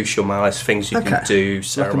reduce your malice, things you can do, like a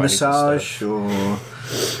ceremonies and massage stuff.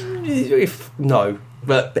 or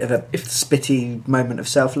But bit of a spitty moment of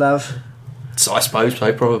self-love. so I suppose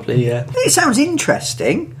so, probably, yeah. It sounds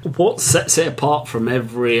interesting. What sets it apart from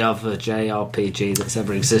every other JRPG that's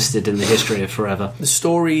ever existed in the history of Forever? The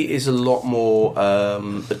story is a lot more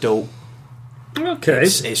adult. Okay.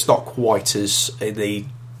 It's not quite as the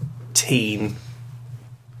teen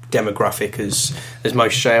demographic as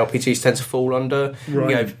most JRPGs tend to fall under. Right.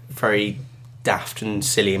 You know, very daft and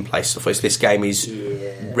silly in places. Obviously, this game is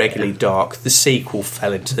regularly dark. The sequel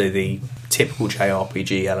fell into the typical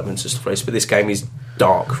JRPG elements and stuff like this, but this game is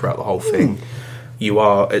dark throughout the whole thing.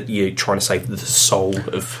 You're trying to save the soul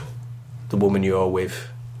of the woman you are with.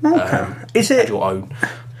 Okay. Is and it your own?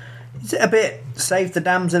 Is it a bit save the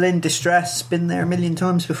damsel in distress? Been there a million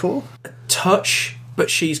times before. Touch, but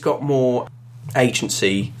she's got more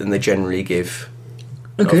agency than they generally give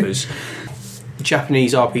others.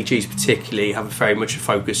 Japanese RPGs particularly have very much a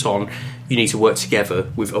focus on you need to work together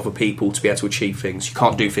with other people to be able to achieve things. You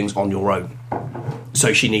can't do things on your own.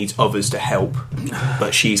 So she needs others to help,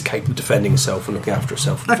 but she's capable of defending herself and looking after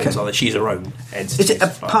herself and things like that. She's her own entity. Is it a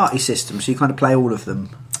party system, so you kind of play all of them?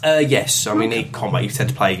 Yes. I mean, in combat you tend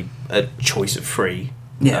to play a choice of 3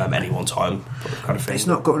 any one time kind of thing. It's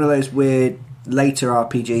not got one of those weird later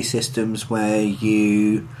RPG systems where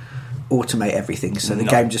you automate everything, so the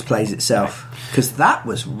game just plays itself. Because that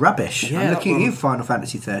was rubbish. Yeah, I'm looking at you, Final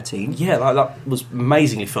Fantasy 13. Yeah, that was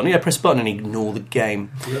amazingly fun. Yeah, press a button and ignore the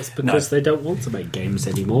game. That's because they don't want to make games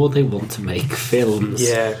anymore. They want to make films.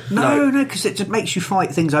 Yeah. No, because it just makes you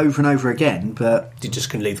fight things over and over again, but You just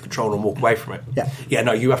can leave the controller and walk away from it. Yeah. Yeah,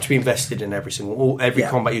 no, you have to be invested in every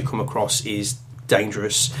combat you come across is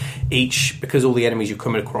dangerous. Because all the enemies you're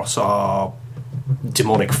coming across are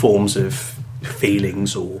demonic forms of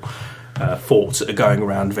feelings or thoughts that are going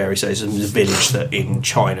around various areas. There's a village that in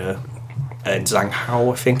China, in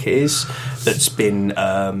Zhanghao I think it is, that's been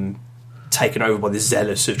taken over by the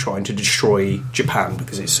zealots of trying to destroy Japan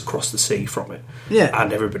because it's across the sea from it. Yeah.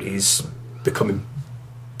 And everybody is becoming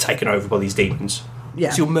taken over by these demons.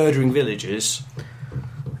 Yeah. So you're murdering villagers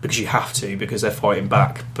because you have to, because they're fighting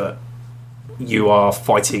back, but you are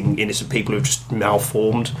fighting innocent people who've just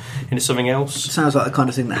malformed into something else. sounds like the kind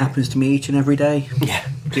of thing that happens to me each and every day. Yeah.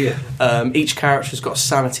 Each character's got a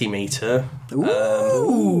sanity meter.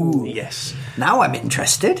 Ooh. Yes. Now I'm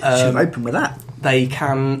interested. Should have opened with that. They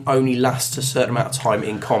can only last a certain amount of time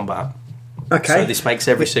in combat. Okay. So this makes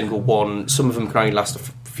every single one... Some of them can only last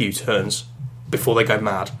a few turns before they go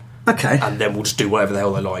mad. Okay. And then we'll just do whatever the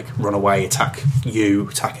hell they like. Run away, attack you,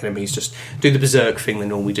 attack enemies. Just do the berserk thing they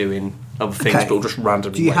normally do in other things, Okay. but we'll just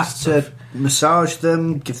randomly Do you waste have stuff. to massage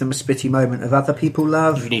them, give them a spitty moment of other people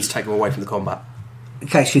love? You need to take them away from the combat.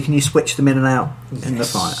 Okay, so can you switch them in and out in the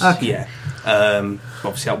fight? Okay. Yeah.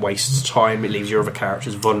 Obviously, that wastes time. It leaves your other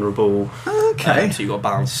characters vulnerable. Okay. So you've got to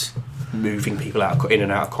balance moving people in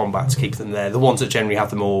and out of combat to keep them there. The ones that generally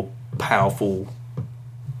have the more powerful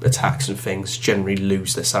attacks and things generally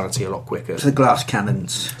lose their sanity a lot quicker. So the glass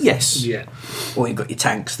cannons. Yes. Yeah. Or you've got your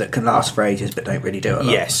tanks that can last for ages but don't really do it a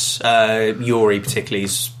lot. Yes. Yuri particularly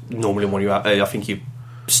is normally one you. I think you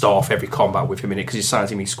start off every combat with him in it because his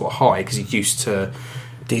sanity meter is quite high because he's used to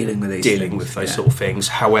Dealing with these things, sort of things.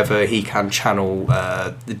 However, he can channel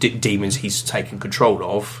the demons he's taken control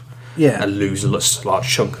of and lose a large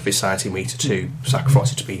chunk of his sanity meter to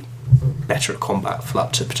sacrifice it to be better at combat for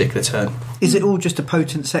that particular turn. Is it all just a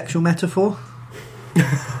potent sexual metaphor?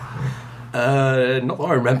 Not that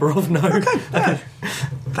I remember of, no. Okay.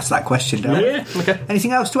 That's that question, don't Yeah. Okay.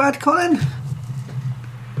 Anything else to add, Colin?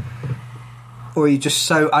 Or are you just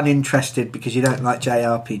so uninterested because you don't like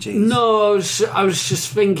JRPGs? No, I was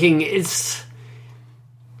just thinking, is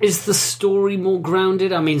the story more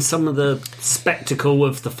grounded? I mean, some of the spectacle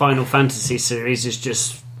of the Final Fantasy series is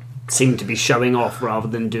just seemed to be showing off rather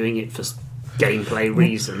than doing it for gameplay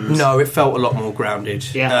reasons. No, it felt a lot more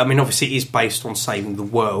grounded. Yeah. I mean, obviously, it is based on saving the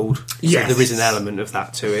world. Yes. So there is an element of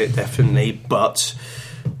that to it, definitely. But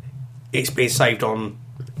it's being saved on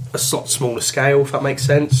a lot smaller scale, if that makes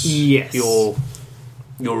sense. Yes. You're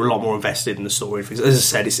a lot more invested in the story. As I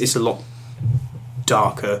said, it's a lot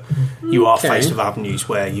darker. You are faced with avenues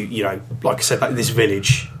where you know, like I said, like this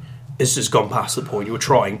village has gone past the point. You were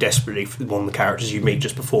trying desperately for one of the characters you meet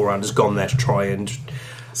just beforehand has gone there to try and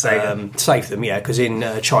save them. Yeah, because in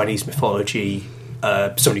Chinese mythology,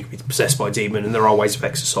 somebody could be possessed by a demon, and there are ways of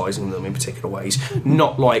exorcising them in particular ways.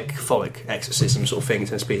 Not like Catholic exorcism sort of thing. It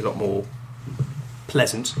tends to be a lot more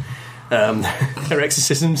pleasant. Their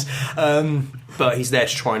exorcisms. But he's there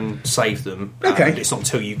to try and save them. Okay. And it's not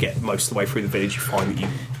until you get most of the way through the village you find that you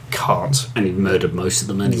can't. And he murdered most of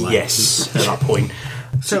them anyway. Yes, at that point.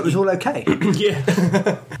 So it was all okay.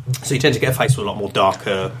 Yeah. So you tend to get faced with a lot more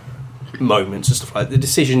darker moments and stuff like that. The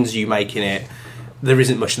decisions you make in it, there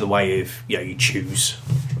isn't much in the way of, you choose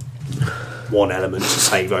one element to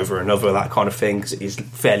save over another, that kind of thing, because it is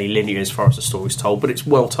fairly linear as far as the story's told, but it's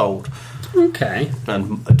well told. Okay.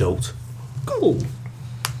 And adult. Cool.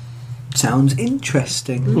 Sounds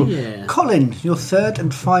interesting. Yeah. Colin, your third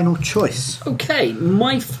and final choice. Okay,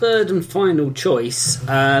 my third and final choice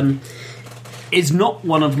is not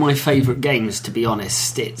one of my favourite games, to be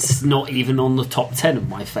honest. It's not even on the top 10 of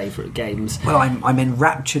my favourite games. Well, I'm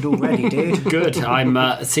enraptured already, dude. Good.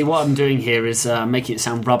 See, what I'm doing here is making it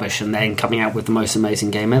sound rubbish and then coming out with the most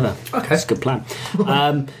amazing game ever. Okay. That's a good plan.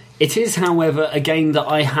 It is, however, a game that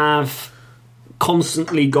I have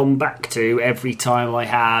constantly gone back to every time I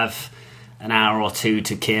have an hour or two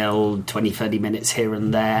to kill, 20-30 minutes here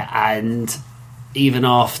and there, and even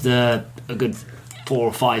after a good 4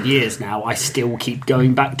 or 5 years now, I still keep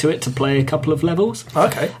going back to it to play a couple of levels.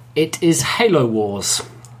 Okay. It is Halo Wars.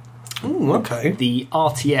 Ooh, okay. The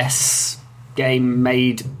RTS game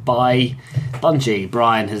made by Bungie.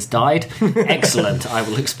 Brian has died. Excellent. I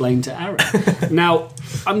will explain to Aaron. Now,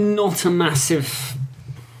 I'm not a massive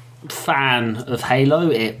fan of Halo.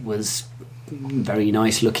 It was very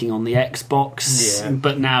nice looking on the Xbox,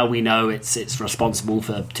 but now we know it's responsible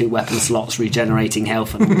for 2 weapon slots, regenerating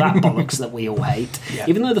health, and all that bollocks that we all hate. Yeah.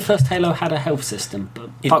 Even though the first Halo had a health system, but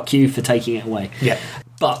fuck you for taking it away. Yeah.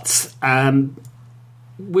 But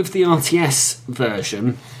with the RTS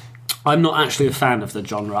version, I'm not actually a fan of the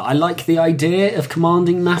genre. I like the idea of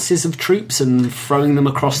commanding masses of troops and throwing them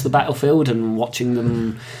across the battlefield and watching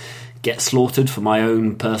them get slaughtered for my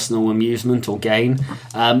own personal amusement or gain.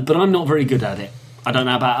 But I'm not very good at it. I don't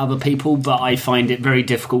know about other people, but I find it very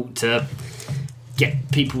difficult to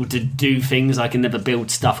get people to do things. I can never build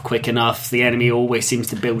stuff quick enough. The enemy always seems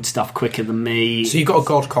to build stuff quicker than me. So you've got a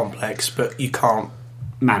god complex, but you can't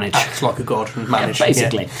manage. act like a god and manage. Yeah,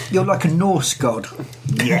 basically. You're like a Norse god.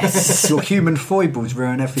 Yes. Your human foibles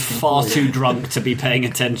ruin everything. Far for you. too drunk to be paying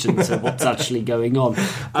attention to what's actually going on.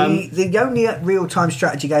 The only real-time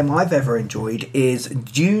strategy game I've ever enjoyed is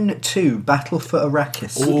Dune 2 Battle for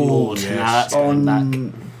Arrakis. Lord, yes. now that's coming on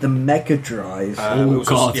back. the Mega Drive. It was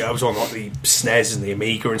God. it was on like the SNES and the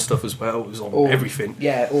Amiga and stuff as well. It was on everything.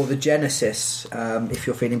 Yeah, or the Genesis, if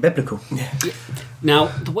you're feeling biblical. Now,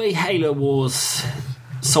 the way Halo Wars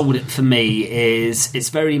sold it for me is it's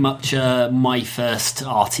very much my first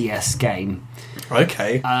RTS game.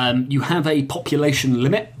 Okay. You have a population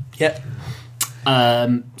limit. Yep.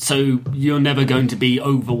 So you're never going to be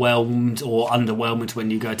overwhelmed or underwhelmed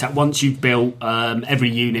when you go attack. Once you've built,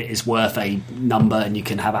 every unit is worth a number, and you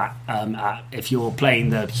can have if you're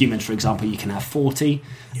playing the humans, for example, you can have 40.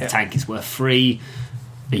 Yep. A tank is worth 3.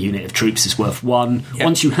 A unit of troops is worth 1. Yep.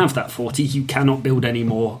 Once you have that 40, you cannot build any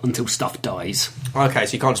more until stuff dies. Okay,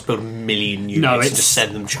 so you can't just build a million units and just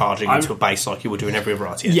send them charging into a base like you would do in every other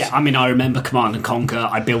RTS. Yeah, I mean, I remember Command and Conquer.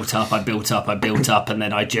 I built up, and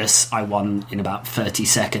then I won in about 30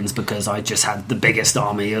 seconds because I just had the biggest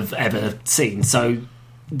army I've ever seen. So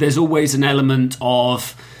there's always an element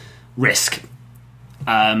of risk.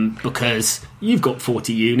 Because you've got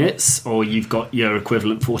 40 units, or you've got your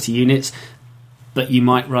equivalent 40 units, but you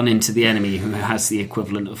might run into the enemy who has the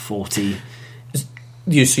equivalent of 40.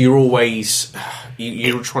 So you're always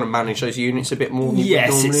you're trying to manage those units a bit more than you would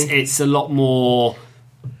normally? It's a lot more.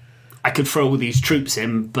 I could throw all these troops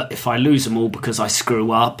in, but if I lose them all because I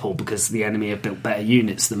screw up, or because the enemy have built better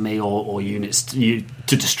units than me, or units to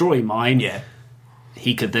destroy mine,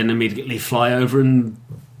 he could then immediately fly over and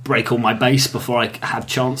break all my base before I have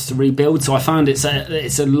chance to rebuild. So I found it's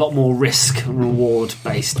a lot more risk and reward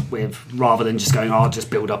based with, rather than just going, I'll just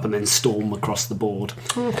build up and then storm across the board.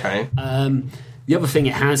 Okay. The other thing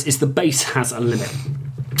it has is the base has a limit.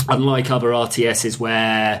 Unlike other RTSs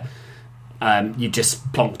where you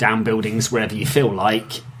just plonk down buildings wherever you feel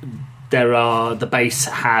like, the base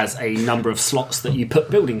has a number of slots that you put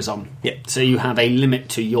buildings on. Yeah. So you have a limit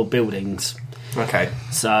to your buildings. Okay.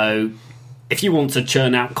 So if you want to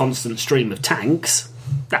churn out constant stream of tanks,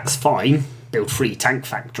 that's fine. Build 3 tank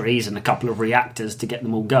factories and a couple of reactors to get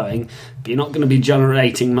them all going, but you're not going to be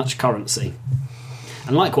generating much currency.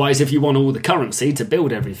 And likewise, if you want all the currency to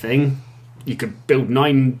build everything, you could build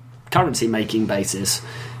 9 currency making bases,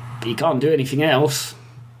 but you can't do anything else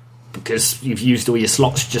because you've used all your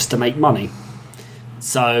slots just to make money.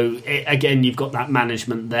 So again, you've got that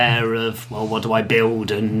management there of, well, what do I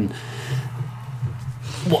build, and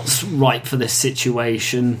what's right for this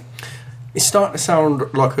situation. It's starting to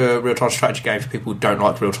sound like a real-time strategy game for people who don't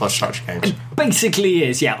like real-time strategy games. It basically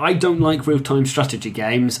is, yeah. I don't like real-time strategy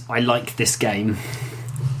games. I like this game.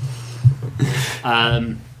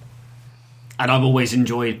 And I've always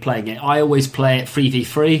enjoyed playing it. I always play it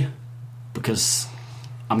 3v3 because,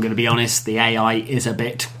 I'm going to be honest, the AI is a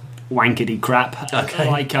bit wankety crap,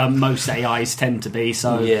 like most AIs tend to be,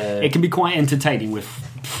 so it can be quite entertaining with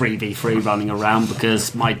 3v3 running around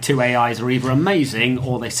because my two AIs are either amazing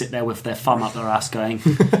or they sit there with their thumb up their ass going,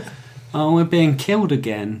 oh, we're being killed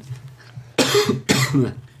again.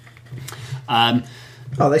 They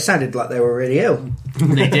sounded like they were really ill.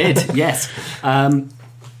 They did, yes.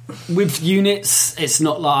 With units, it's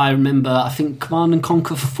not like I remember, I think Command &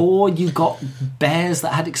 Conquer 4, you got bears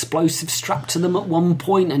that had explosives strapped to them at one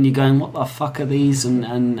point, and you're going, what the fuck are these,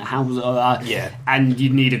 and how... And you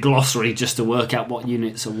need a glossary just to work out what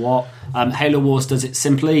units are what. Halo Wars does it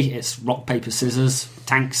simply. It's rock, paper, scissors.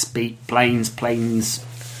 Tanks beat planes...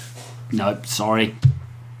 No, sorry.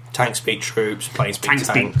 Tanks beat troops, planes beat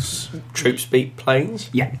tanks. Troops beat planes?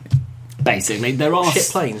 Yeah. Basically, there are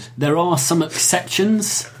planes. There are some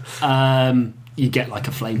exceptions. You get like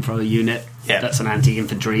a flamethrower unit. Yeah. That's an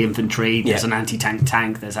anti-infantry. There's an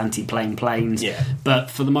anti-tank. There's anti-plane planes. Yeah.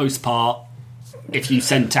 But for the most part, if you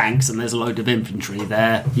send tanks and there's a load of infantry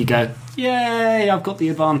there, you go, yay! I've got the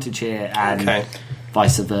advantage here, and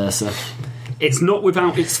vice versa. It's not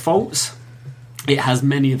without its faults. It has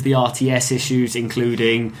many of the RTS issues,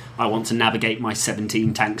 including I want to navigate my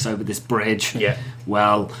 17 tanks over this bridge. Yeah.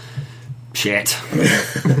 Well, shit.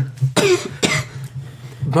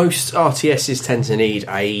 Most RTSs tend to need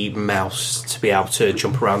a mouse to be able to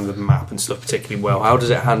jump around the map and stuff particularly well. How does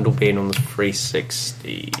it handle being on the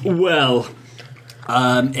 360? Well,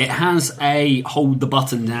 it has a hold the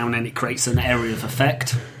button down and it creates an area of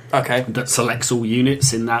effect. Okay. That selects all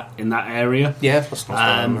units in that area. Yeah, that's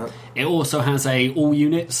not it also has a all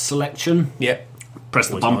units selection. Yep. Press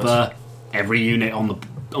the bumper. Nice. Every unit on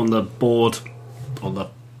the board, on the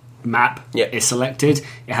map, is selected.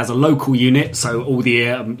 It has a local unit, so all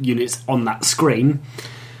the units on that screen.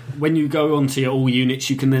 When you go onto your all units,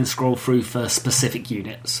 you can then scroll through for specific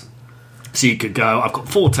units. So you could go, I've got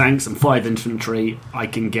 4 tanks and 5 infantry. I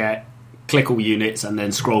can click all units and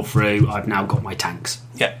then scroll through. I've now got my tanks.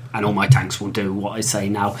 Yeah. And all my tanks will do what I say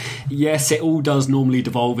now. Yes, it all does normally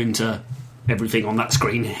devolve into everything on that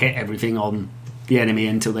screen, hit everything on the enemy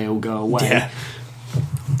until they all go away. Yeah.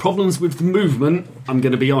 Problems with the movement, I'm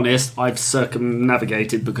going to be honest, I've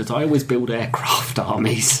circumnavigated because I always build aircraft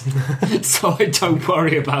armies. So I don't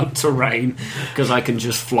worry about terrain because I can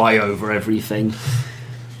just fly over everything.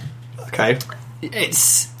 Okay.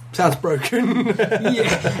 Sounds broken.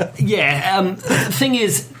 The thing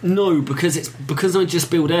is, no, because I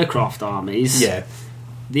just build aircraft armies. Yeah.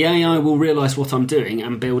 The AI will realise what I'm doing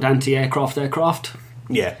and build anti-aircraft aircraft.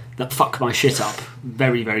 Yeah. That fuck my shit up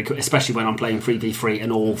very, very quick, especially when I'm playing 3v3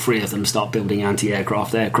 and all 3 of them start building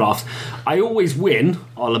anti-aircraft aircraft. I always win,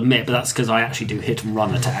 I'll admit, but that's because I actually do hit and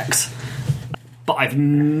run attacks. But I've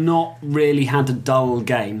not really had a dull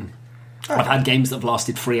game. I've had games that have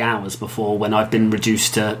lasted 3 hours before when I've been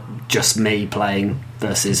reduced to just me playing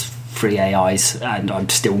versus 3 AIs and I'm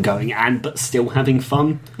still going but still having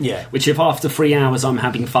fun. Yeah. Which if after 3 hours I'm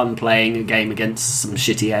having fun playing a game against some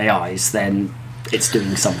shitty AIs, then it's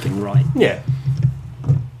doing something right. Yeah.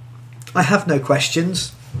 I have no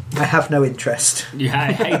questions. I have no interest. You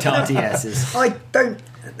hate RTSs. I don't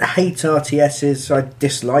hate RTSs. I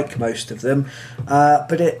dislike most of them.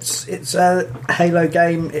 But it's a Halo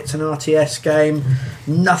game. It's an RTS game.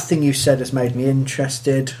 Nothing you said has made me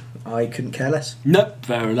interested. I couldn't care less. Nope,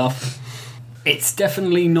 fair enough. It's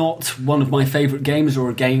definitely not one of my favourite games or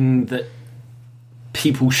a game that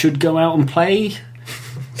people should go out and play.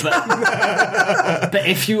 But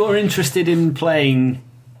if you are interested in playing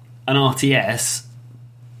an RTS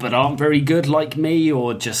but aren't very good like me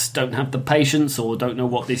or just don't have the patience or don't know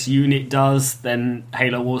what this unit does, then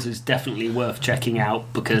Halo Wars is definitely worth checking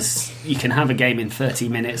out because you can have a game in 30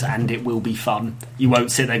 minutes and it will be fun. You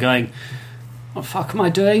won't sit there going, what the fuck am I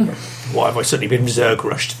doing? Why have I suddenly been Zerg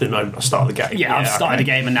rushed the moment I start the game? Yeah, I've started a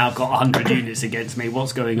game and now I've got 100 units against me.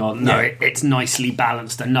 What's going on? No, it's nicely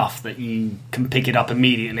balanced enough that you can pick it up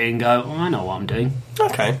immediately and go, I know what I'm doing.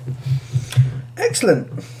 Okay.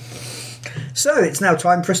 Excellent. So it's now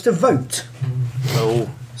time for us to vote. Oh.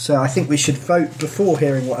 So I think we should vote before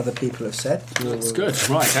hearing what other people have said. That's good.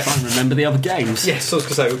 Right, I can't remember the other games. Yes, I was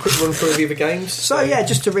going to say, a quick run through the other games. So yeah,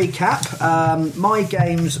 just to recap, my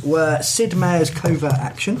games were Sid Meier's Covert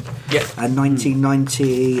Action, Yep. a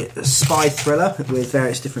 1990 spy thriller with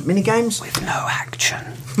various different minigames. With no action.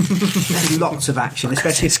 There's lots of action,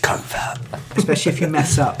 especially covert. if you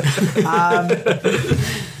mess up. Day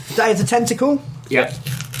of the Tentacle, Yep.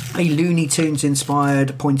 a Looney Tunes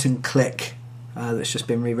inspired point and click that's just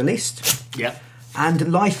been re-released. Yep.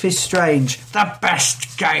 And Life is Strange, the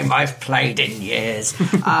best game I've played in years,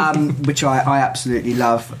 which I absolutely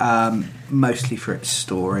love, mostly for its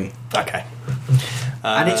story Okay.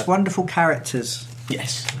 and its wonderful characters.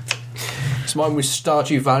 Yes. So mine was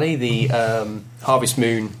Stardew Valley, the Harvest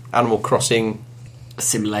Moon Animal Crossing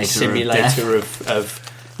Simulator of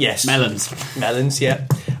yes, melons. Yeah.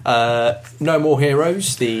 No More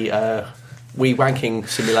Heroes, the wee wanking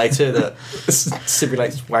simulator that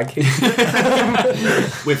simulates wanking,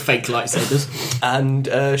 with fake lightsabers. and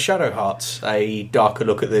Shadow Hearts, a darker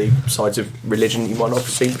look at the sides of religion you might not have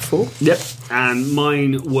seen before. Yep. And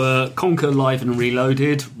mine were Conquer Live and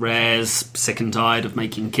Reloaded, Rare's sick and tired of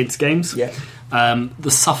making kids games. Yeah.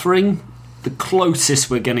 The Suffering, the closest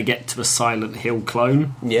we're going to get to a Silent Hill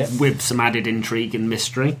clone, Yeah. with some added intrigue and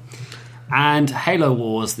mystery. And Halo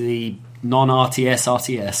Wars, the non-RTS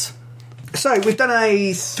RTS. So we've done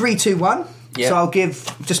a 3-2-1. Yeah. So I'll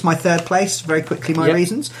give just my third place very quickly. My Yeah.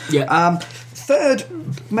 reasons. Yeah. Third,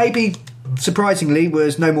 maybe surprisingly,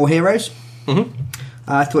 was No More Heroes. Mm-hmm.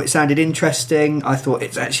 I thought it sounded interesting. I thought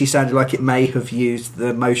it actually sounded like it may have used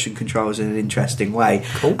the motion controls in an interesting way.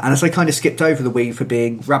 Cool. And as I kind of skipped over the Wii for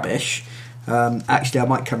being rubbish, actually I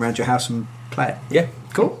might come around your house and play it. Yeah.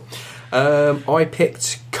 Cool. I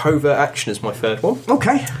picked Covert Action as my third one.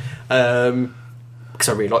 Okay. Because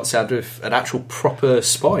I really like the sound of an actual proper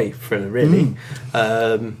spy thriller, really.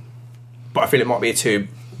 But I feel it might be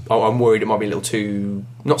I'm worried it might be a little too,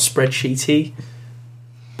 not spreadsheety,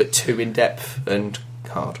 but too in-depth and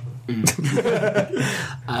hard.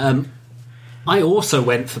 I also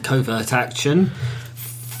went for Covert Action.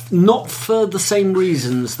 Not for the same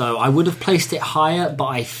reasons, though. I would have placed it higher, but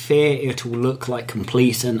I fear it will look like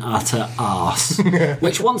complete and utter arse.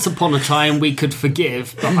 Which, once upon a time, we could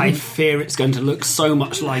forgive, but I fear it's going to look so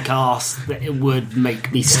much like arse that it would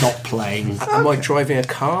make me stop playing. Am I driving a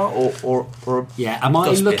car or a Yeah, am I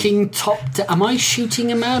dustbin? looking am I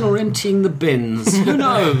shooting a man or emptying the bins? Who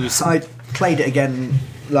knows? I played it again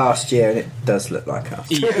last year and it does look like us.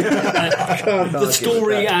 The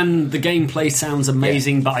story and the gameplay sounds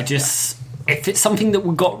amazing, but I just, if it's something that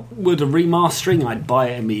would a remastering, I'd buy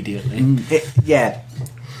it immediately. Yeah,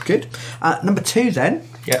 good. Number 2 then,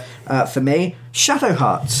 Yeah. for me, Shadow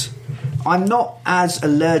Hearts. I'm not as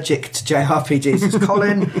allergic to JRPGs as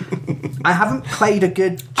Colin. I haven't played a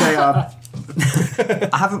good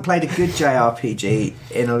JRPG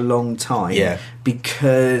in a long time. Yeah.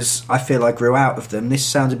 Because I feel I grew out of them. This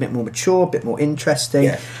sounds a bit more mature, a bit more interesting,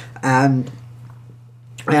 Yeah. and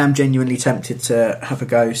I am genuinely tempted to have a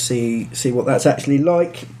go, see what that's actually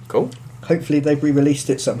like. Cool. Hopefully they've re-released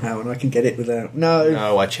it somehow and I can get it without...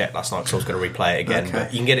 No. I checked last night because I was going to replay it again. Okay.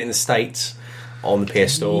 But you can get it in the States on the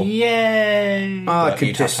PS Store. Yay! I But could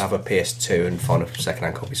you'd just... have to have a PS2 and find a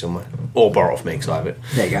second-hand copy somewhere. Or borrow off me because I have it.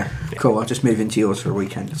 There you go. Cool, I'll just move into yours for a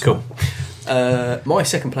weekend. as Cool. well. My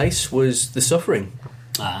second place was The Suffering.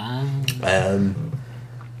 Because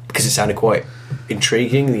it sounded quite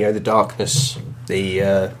intriguing. The darkness,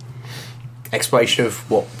 the exploration of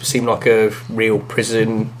what seemed like a real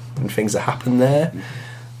prison and things that happen there.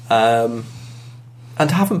 And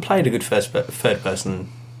I haven't played a good third-person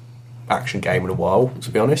action game in a while,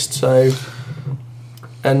 to be honest. So,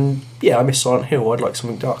 and yeah, I miss Silent Hill. I'd like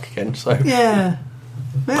something dark again. So Yeah.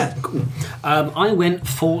 Cool. I went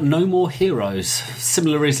for No More Heroes.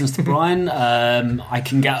 Similar reasons to Brian. I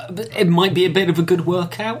can get. It might be a bit of a good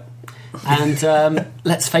workout. And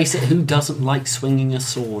let's face it, who doesn't like swinging a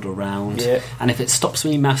sword around? Yeah. And if it stops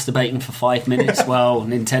me masturbating for 5 minutes, well,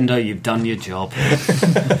 Nintendo, you've done your job.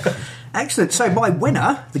 Excellent. So my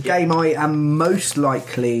winner, the game I am most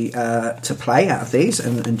likely to play out of these,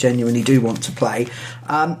 and genuinely do want to play,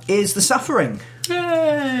 is The Suffering.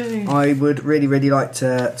 Yay! I would really, really like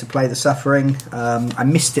to play The Suffering. I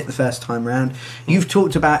missed it the first time round. You've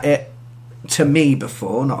talked about it to me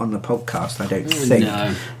before, not on the podcast, I don't think.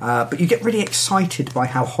 No. But you get really excited by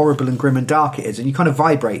how horrible and grim and dark it is, and you kind of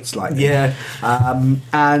vibrate slightly. yeah,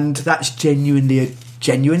 And that's generally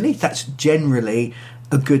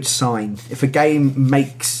a good sign. If a game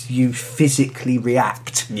makes you physically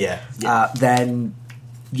react, yeah. then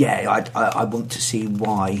I want to see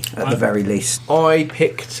why at the very least. I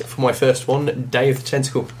picked for my first one Day of the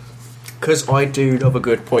Tentacle because I do love a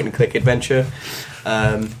good point and click adventure.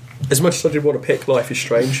 As much as I did want to pick Life is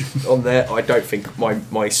Strange on there, I don't think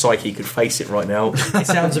my psyche could face it right now. It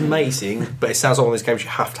sounds amazing, but it sounds like one of those games you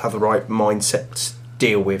have to have the right mindset to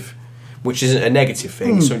deal with, which isn't a negative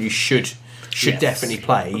thing. So you should definitely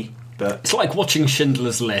play. But It's like watching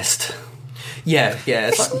Schindler's List. yeah,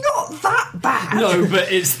 it's It's like, not that bad. No,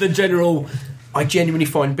 but it's the general... I genuinely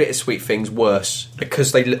find bittersweet things worse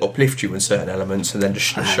because they uplift you in certain elements and then just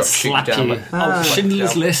shoot you slap down. you. Slap you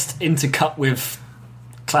Schindler's down. List intercut with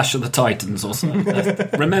Clash of the Titans or something.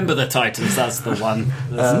 Remember the Titans, that's the one.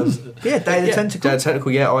 Yeah, Day of the Tentacle. Day of the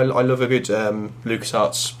Tentacle, yeah. I love a good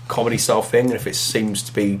LucasArts comedy style thing, and if it seems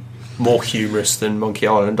to be more humorous than Monkey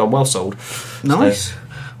Island, I'm well sold. Nice. So,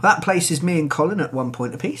 Well, that places me and Colin at 1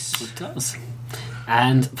 point apiece. It does.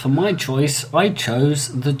 And for my choice, I chose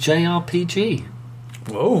the JRPG.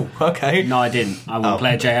 whoa, okay. No, I didn't. I wouldn't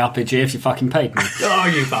play a JRPG if you fucking paid me.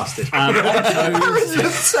 Oh, you bastard.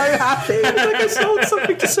 So happy. I sold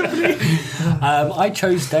something to somebody. I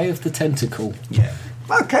chose Day of the Tentacle. Yeah.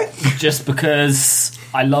 Okay. Just because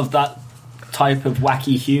I love that type of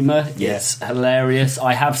wacky humour. Yeah. It's hilarious.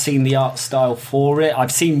 I have seen the art style for it.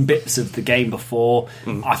 I've seen bits of the game before.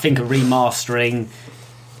 I think a remastering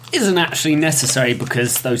isn't actually necessary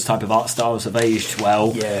because those type of art styles have aged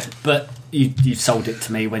well. Yeah. But you sold it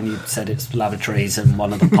to me when you said it's lavatories, and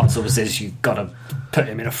one of the puzzles is you've got to put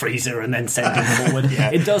him in a freezer and then send him forward.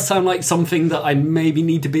 It does sound like something that I maybe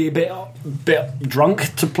need to be a bit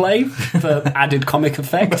drunk to play for added comic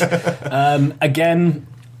effect. Again,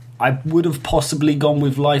 I would have possibly gone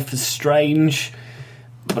with Life is Strange,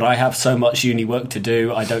 but I have so much uni work to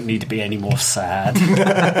do, I don't need to be any more sad.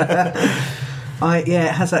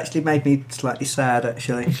 It has actually made me slightly sad,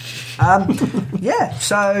 actually.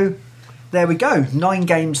 So there we go. 9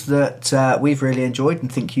 games that we've really enjoyed and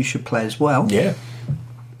think you should play as well. Yeah.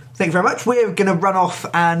 Thank you very much. We're going to run off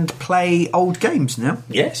and play old games now.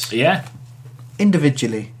 Yes. Yeah?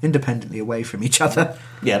 Independently away from each other.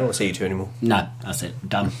 Yeah, I don't want to see you two anymore. No, that's it.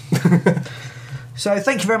 Done. So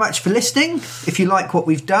thank you very much for listening. If you like what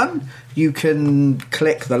we've done, you can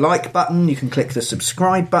click the like button, you can click the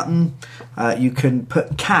subscribe button, you can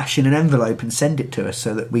put cash in an envelope and send it to us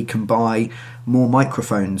so that we can buy more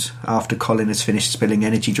microphones after Colin has finished spilling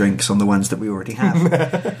energy drinks on the ones that we already have.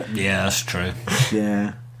 Yeah, that's true.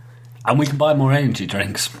 Yeah. And we can buy more energy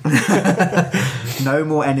drinks. No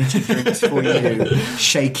more energy drinks for you,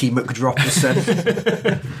 shaky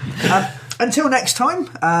McDropperson. Until next time,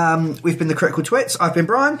 we've been the Critical Twits. I've been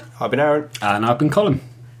Brian. I've been Aaron. And I've been Colin.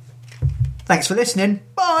 Thanks for listening.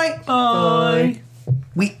 Bye. Bye.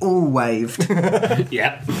 We all waved.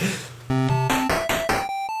 Yep.